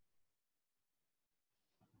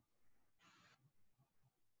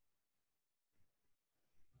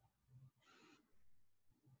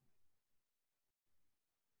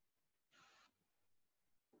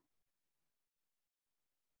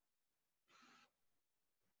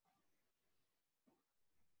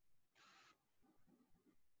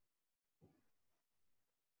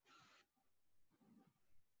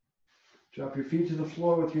 Drop your feet to the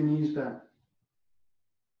floor with your knees bent.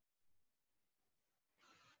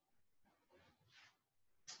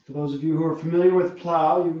 For those of you who are familiar with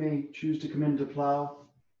plow, you may choose to come into plow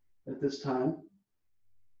at this time.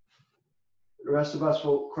 The rest of us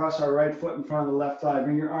will cross our right foot in front of the left thigh.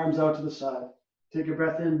 Bring your arms out to the side. Take a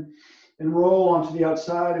breath in and roll onto the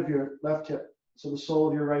outside of your left hip so the sole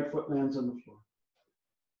of your right foot lands on the floor.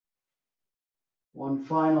 One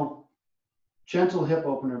final gentle hip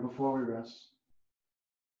opener before we rest.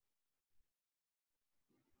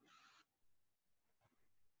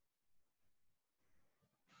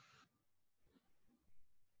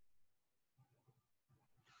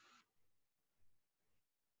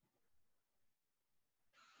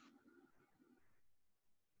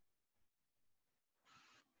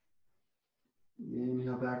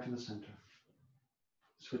 Inhale back to the center.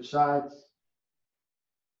 Switch sides.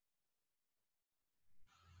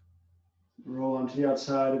 Roll onto the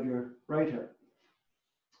outside of your right hip.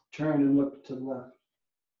 Turn and look to the left.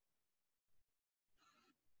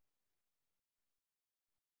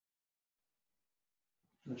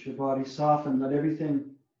 Let your body soften. Let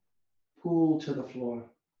everything pool to the floor.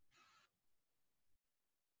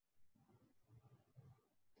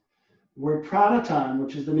 The word pranatan,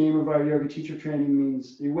 which is the name of our yoga teacher training,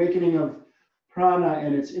 means the awakening of prana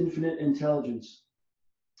and its infinite intelligence.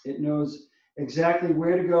 It knows exactly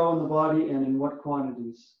where to go in the body and in what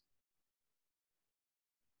quantities.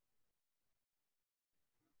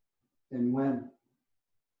 And when.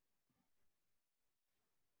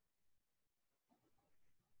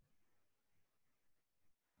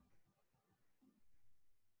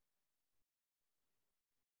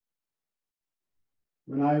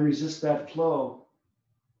 When I resist that flow,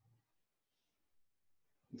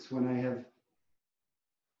 it's when I have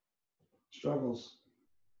struggles.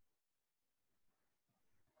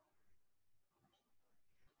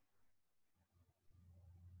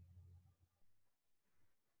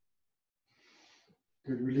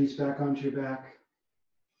 Good. Release back onto your back.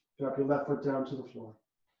 Drop your left foot down to the floor.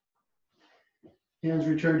 Hands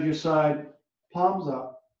return to your side, palms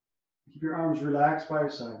up. Keep your arms relaxed by your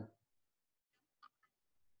side.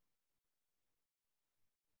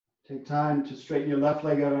 Take time to straighten your left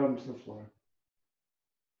leg out onto the floor.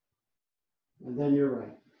 And then your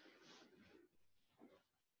right.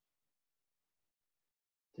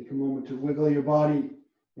 Take a moment to wiggle your body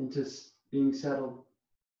into being settled.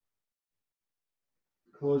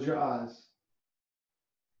 Close your eyes.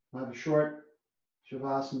 Have a short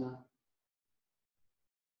Shavasana.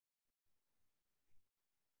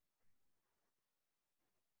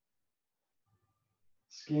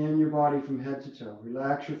 Scan your body from head to toe.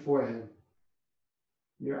 Relax your forehead,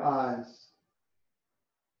 your eyes,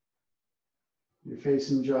 your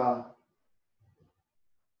face and jaw.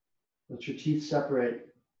 Let your teeth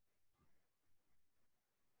separate.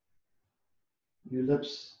 Your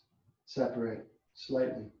lips separate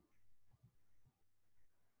slightly.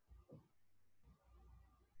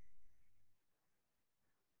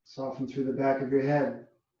 Soften through the back of your head,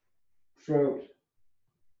 throat,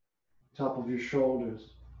 top of your shoulders.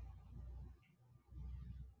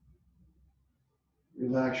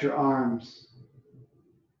 Relax your arms.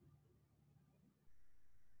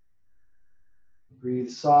 Breathe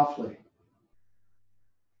softly.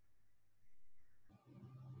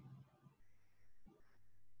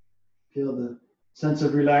 Feel the sense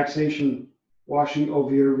of relaxation washing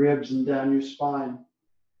over your ribs and down your spine,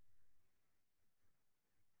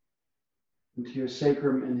 into your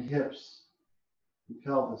sacrum and hips and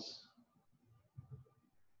pelvis.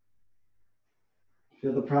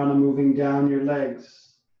 Feel the prana moving down your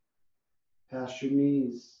legs, past your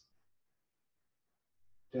knees,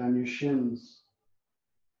 down your shins,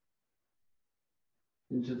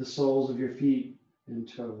 into the soles of your feet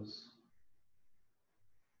and toes.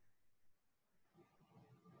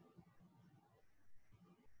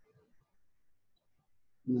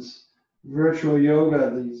 In this virtual yoga,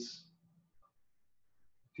 these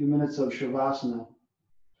few minutes of Shavasana,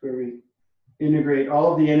 where we integrate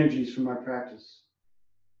all of the energies from our practice.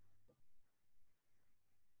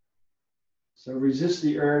 So resist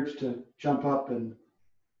the urge to jump up and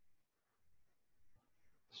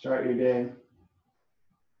start your day.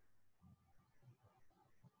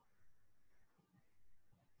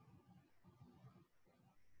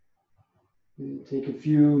 Take a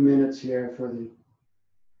few minutes here for the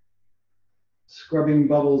scrubbing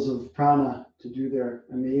bubbles of prana to do their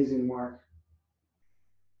amazing work.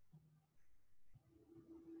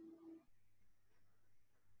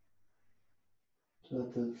 So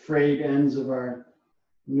that the frayed ends of our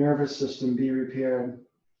nervous system be repaired.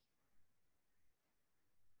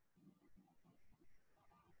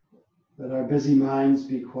 Let our busy minds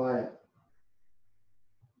be quiet.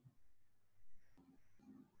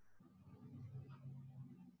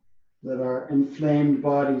 Let our inflamed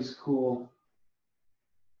bodies cool.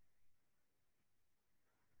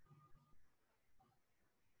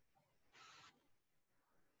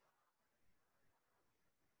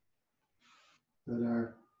 Let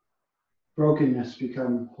our brokenness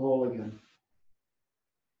become whole again.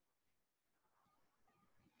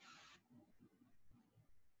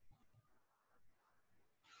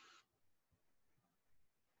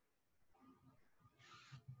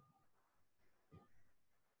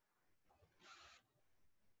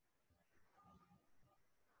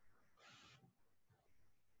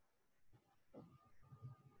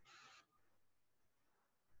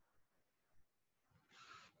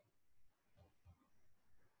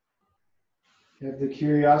 Have the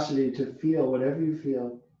curiosity to feel whatever you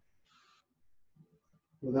feel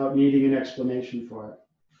without needing an explanation for it.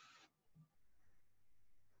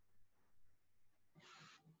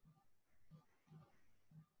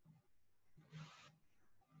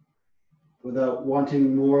 Without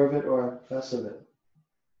wanting more of it or less of it.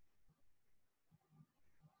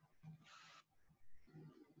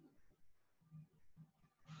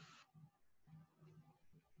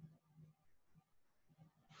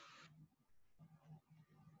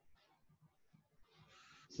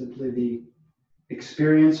 Simply the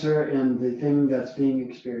experiencer and the thing that's being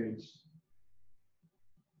experienced.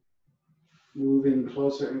 Moving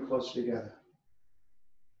closer and closer together.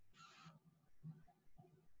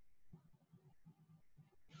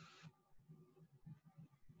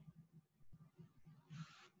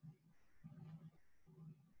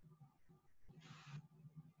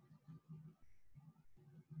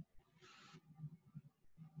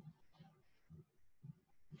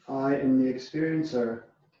 I am the experiencer,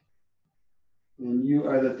 and you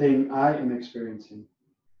are the thing I am experiencing,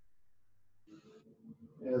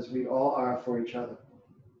 as we all are for each other.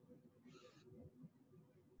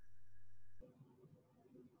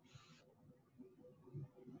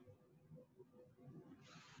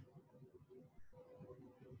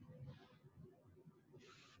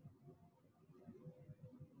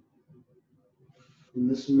 in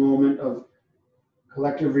this moment of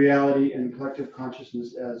collective reality and collective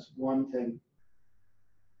consciousness as one thing,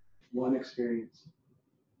 one experience.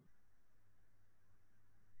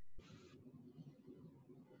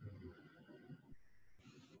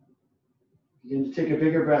 Begin to take a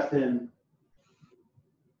bigger breath in.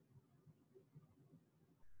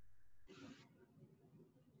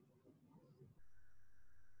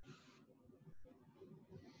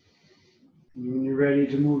 And when you're ready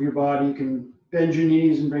to move your body, you can bend your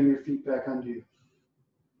knees and bring your feet back under you.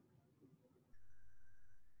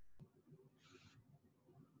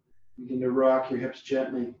 Begin to rock your hips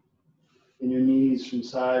gently and your knees from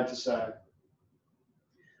side to side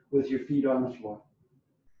with your feet on the floor.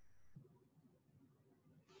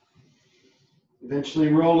 Eventually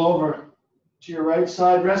roll over to your right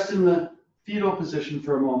side. Rest in the fetal position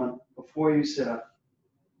for a moment before you sit up.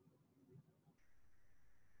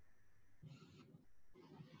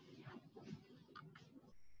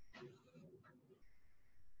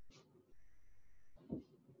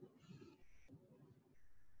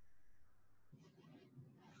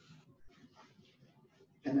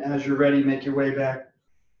 And as you're ready, make your way back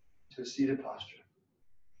to a seated posture.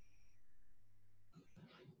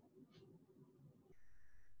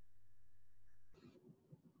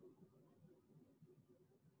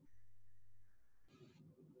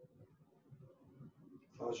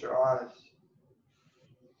 Close your eyes.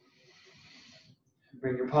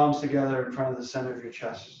 Bring your palms together in front of the center of your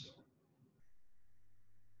chest.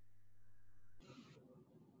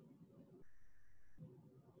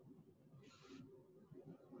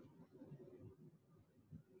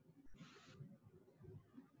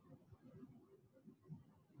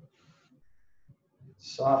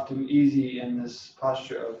 Soft and easy in this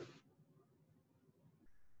posture of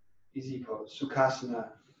easy pose, Sukhasana,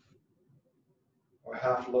 or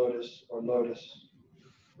half lotus, or lotus,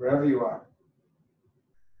 wherever you are.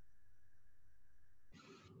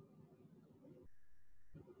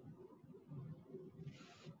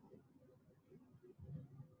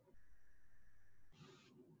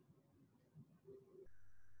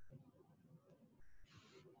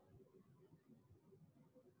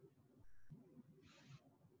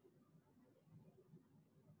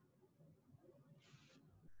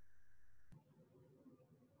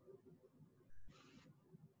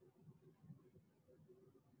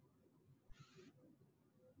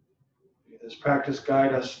 May this practice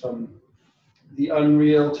guide us from the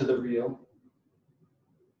unreal to the real,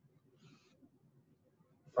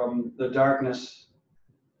 from the darkness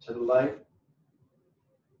to the light,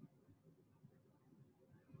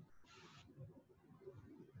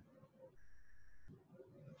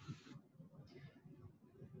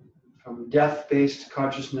 from death-based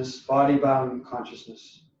consciousness, body-bound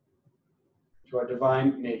consciousness, to our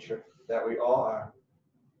divine nature that we all are.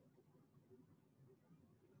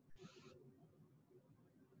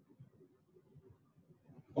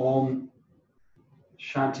 Om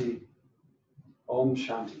Shanti, Om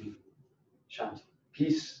Shanti, Shanti.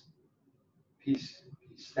 Peace, peace,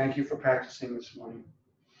 peace. Thank you for practicing this morning.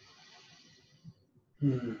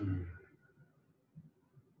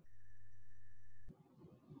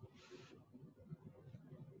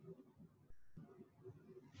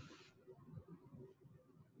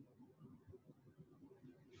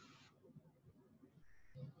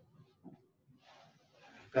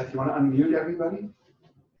 Beth, you want to unmute everybody?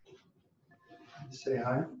 Say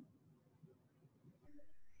hi.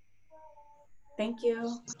 Thank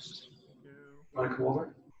you. Want to come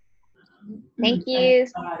over? Thank you.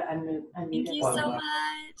 Thank you so much.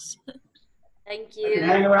 Thank I can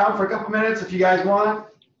hang around for a couple minutes if you guys want.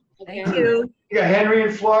 Thank you. You got Henry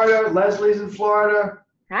in Florida, Leslie's in Florida.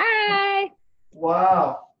 Hi.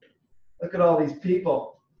 Wow. Look at all these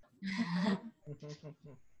people.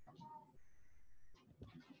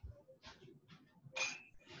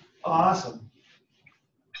 Awesome.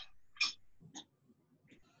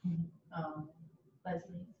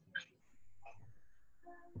 Leslie.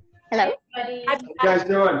 Hello. Hey, buddy. How you guys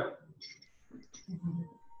doing?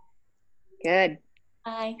 Good.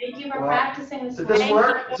 Hi. Thank you for Wow. practicing this Did this morning.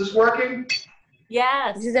 work? Is this working?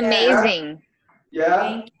 Yes. This is amazing. Yeah?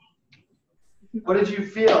 Thank you. What did you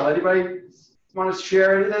feel? Anybody want to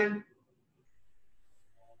share anything?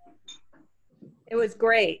 It was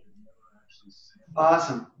great.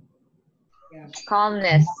 Awesome.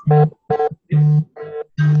 Calmness.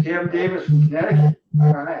 Cam Davis from Connecticut.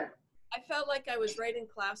 All right. I felt like I was right in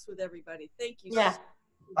class with everybody. Thank you. Yeah.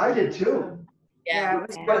 I did too. Yeah. It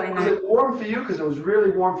was But was it warm for you? Because it was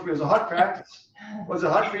really warm for me. It was a hot practice. Was it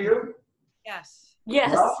hot for you? Yes.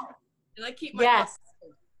 Yes. No? And I keep my Yes.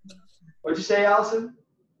 What'd you say, Allison?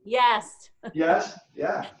 Yes. Yes?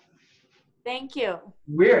 Yeah. Thank you.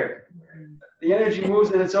 Weird. The energy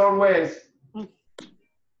moves in its own ways.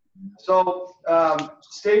 So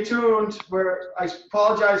stay tuned. I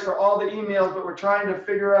apologize for all the emails, but we're trying to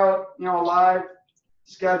figure out, a live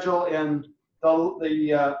schedule and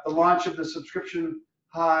the launch of the subscription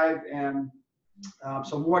Hive and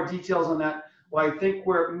some more details on that. Well, I think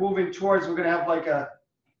we're moving towards, we're going to have like a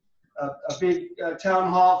big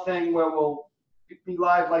town hall thing where we'll be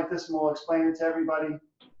live like this and we'll explain it to everybody.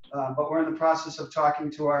 But we're in the process of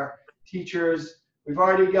talking to our teachers. We've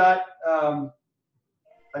already got,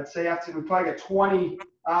 I'd say we probably got 20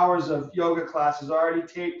 hours of yoga classes already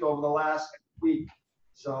taped over the last week.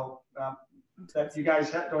 So that you guys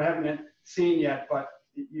haven't seen yet, but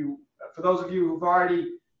for those of you who've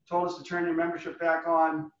already told us to turn your membership back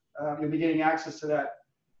on, you'll be getting access to that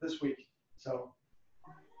this week. So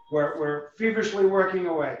we're feverishly working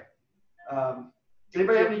away. Does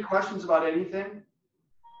anybody have any questions about anything?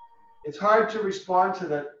 It's hard to respond to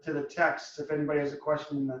the text if anybody has a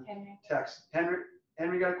question in the text.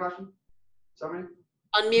 Henry got a question? Somebody?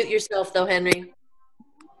 Unmute yourself though, Henry.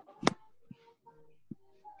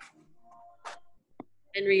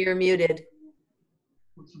 Henry, you're muted.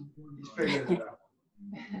 He's figuring it out.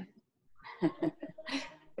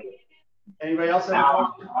 Anybody else have a Now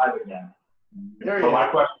question? I'm live again. There you So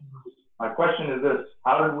go. my question is this: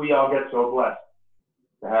 how did we all get so blessed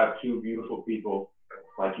to have two beautiful people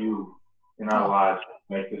like you in our lives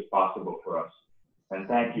make this possible for us? And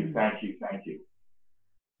thank you, thank you, thank you.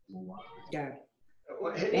 Yeah.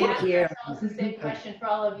 Hey, Thank you. It's the same question for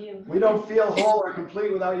all of you. we don't feel whole or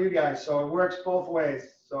complete without you guys, so it works both ways.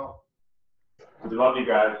 So We love you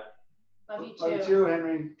guys. Love you love you too. too,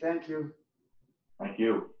 Henry. Thank you. Thank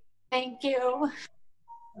you. Thank you.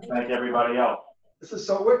 And thank everybody else.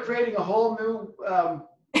 So we're creating a whole new, all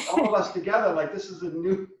of us together. Like this is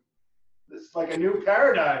it's like a new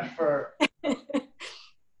paradigm for.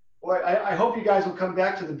 Boy, I hope you guys will come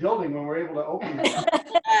back to the building when we're able to open it.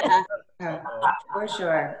 For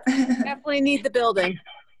sure. Definitely need the building.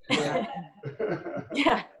 Yeah.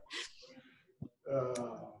 Yeah. Uh,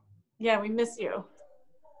 Yeah, we miss you.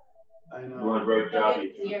 I You're know. doing a great job.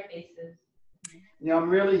 Good to see your faces. I'm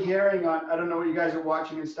really hearing I don't know what you guys are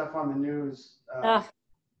watching and stuff on the news. Ugh.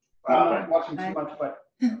 I'm not watching too much, but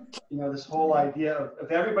this whole idea of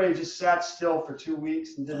if everybody just sat still for 2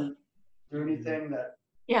 weeks and didn't do anything, that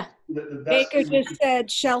Yeah. the best Baker thing we just said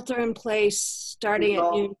shelter in place starting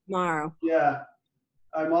at noon tomorrow. Yeah.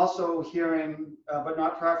 I'm also hearing, but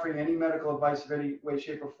not proffering any medical advice of any way,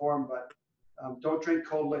 shape, or form, but don't drink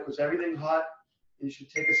cold liquids. Everything hot, you should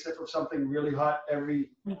take a sip of something really hot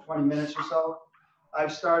every 20 minutes or so.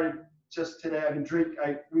 I've started just today,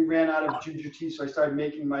 we ran out of ginger tea, so I started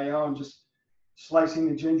making my own, just slicing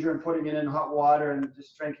the ginger and putting it in hot water and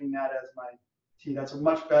just drinking that as my tea. That's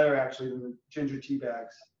much better actually than the ginger tea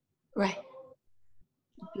bags. Right.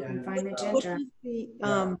 You can find the What ginger. does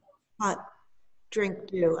the hot drink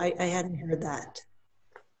do? I hadn't heard that.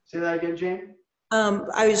 Say that again, Jane?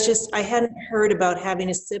 I hadn't heard about having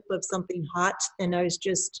a sip of something hot, and I was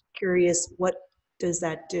just curious, what does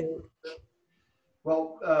that do?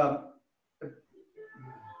 Well,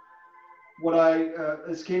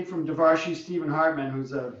 this came from Devarshi Stephen Hartman,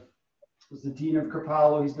 who's the dean of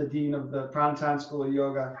Kripalu. He's the dean of the Pranatan School of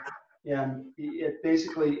Yoga. And if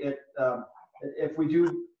we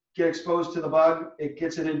do get exposed to the bug, it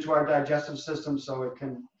gets it into our digestive system, so it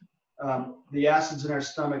can, the acids in our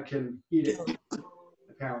stomach can eat it,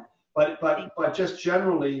 apparently. But just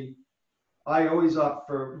generally, I always opt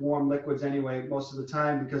for warm liquids anyway, most of the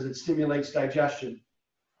time, because it stimulates digestion.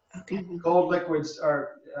 Okay. Cold liquids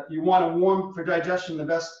you want a warm, for digestion, the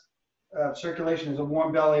best circulation is a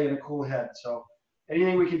warm belly and a cool head. So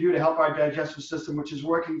anything we can do to help our digestive system, which is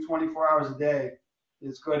working 24 hours a day,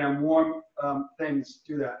 is good. And warm things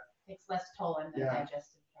do that. It's less toll on the Yeah.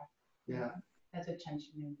 digestive tract. Yeah. That's what Chench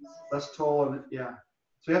means. Less toll and yeah.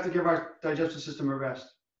 So we have to give our digestive system a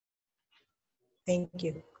rest. Thank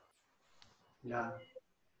you. Yeah.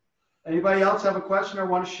 Anybody else have a question or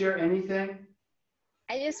want to share anything?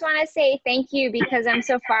 I just want to say thank you because I'm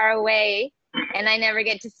so far away and I never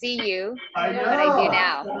get to see you. I know. But I do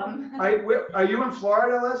now. Are you in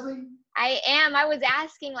Florida, Leslie? I am. I was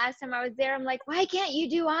asking last time I was there. I'm like, why can't you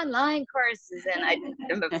do online courses? And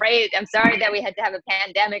I'm afraid, I'm sorry that we had to have a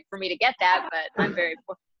pandemic for me to get that, but I'm very,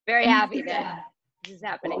 very happy that this is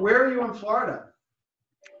happening. Where are you in Florida?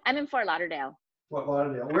 I'm in Fort Lauderdale. Fort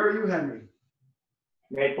Lauderdale. Where are you, Henry?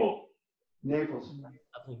 Naples. Naples.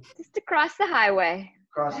 Just across the highway.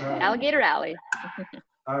 Across the highway. Alligator Alley.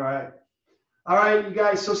 All right. All right, you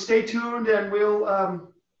guys. So stay tuned, and we'll.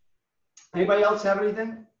 Anybody else have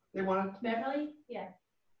anything they want to? Beverly? Yeah.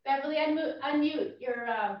 Beverly, unmute your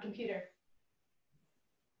computer.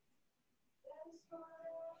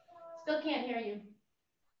 Still can't hear you.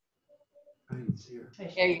 I didn't see her.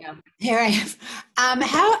 There you go. Here I am.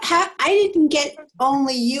 How I didn't get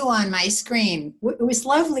only you on my screen. It was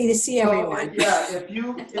lovely to see everyone. So, yeah,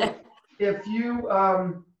 if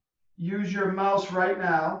you use your mouse right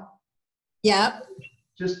now, Yep.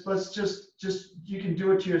 let's you can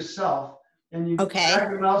do it to yourself. And you Okay. drag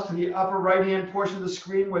your mouse to the upper right-hand portion of the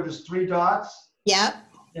screen where there's 3 dots. Yep.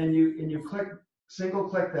 And you single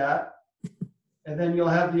click that. And then you'll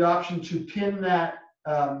have the option to pin that.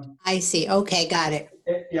 I see. Okay, got it.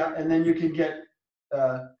 Yeah, and then you can get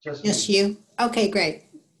Just you. Okay, great.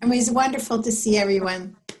 It was wonderful to see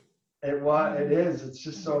everyone. It is. It's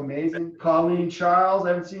just so amazing. Colleen, Charles, I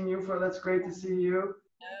haven't seen you that's great to see you.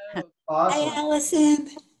 Awesome. Hi, Allison.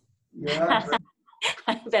 Yeah.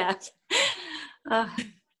 Hi, Beth.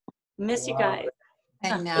 Miss you guys.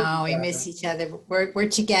 I know we miss each other. We're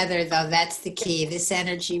together though. That's the key. This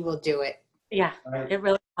energy will do it. Yeah, Right. it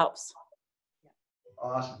really helps.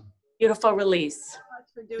 Awesome. Beautiful release. So much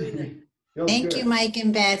for doing it. Feels Thank good. you, Mike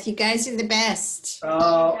and Beth. You guys are the best.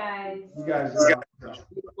 Oh, Guys, you guys are awesome.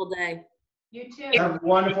 Beautiful day. you too. Have a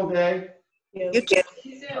wonderful day. You. See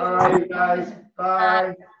you soon. All right, guys.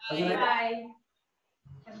 Bye. Have a good night. Bye.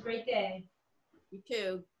 Have a great day. You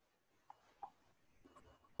too.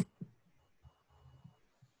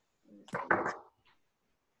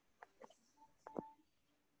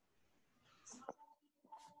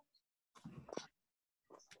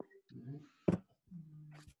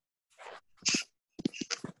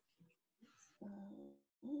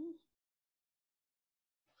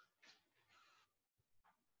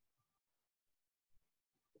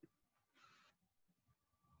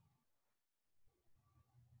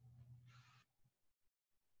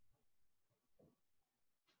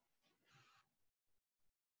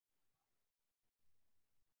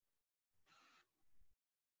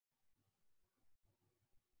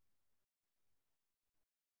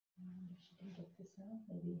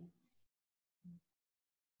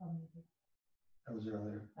 That was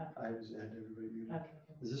earlier. I had everybody muted. Okay.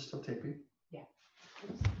 Is this still taping? Yeah.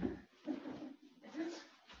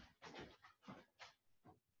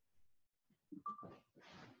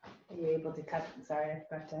 Are you able to cut? Sorry, I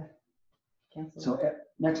forgot to cancel. So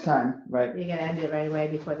next time, right? You're gonna end it right away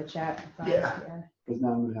before the chat. Yeah. Because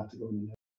now I'm going to have to go in.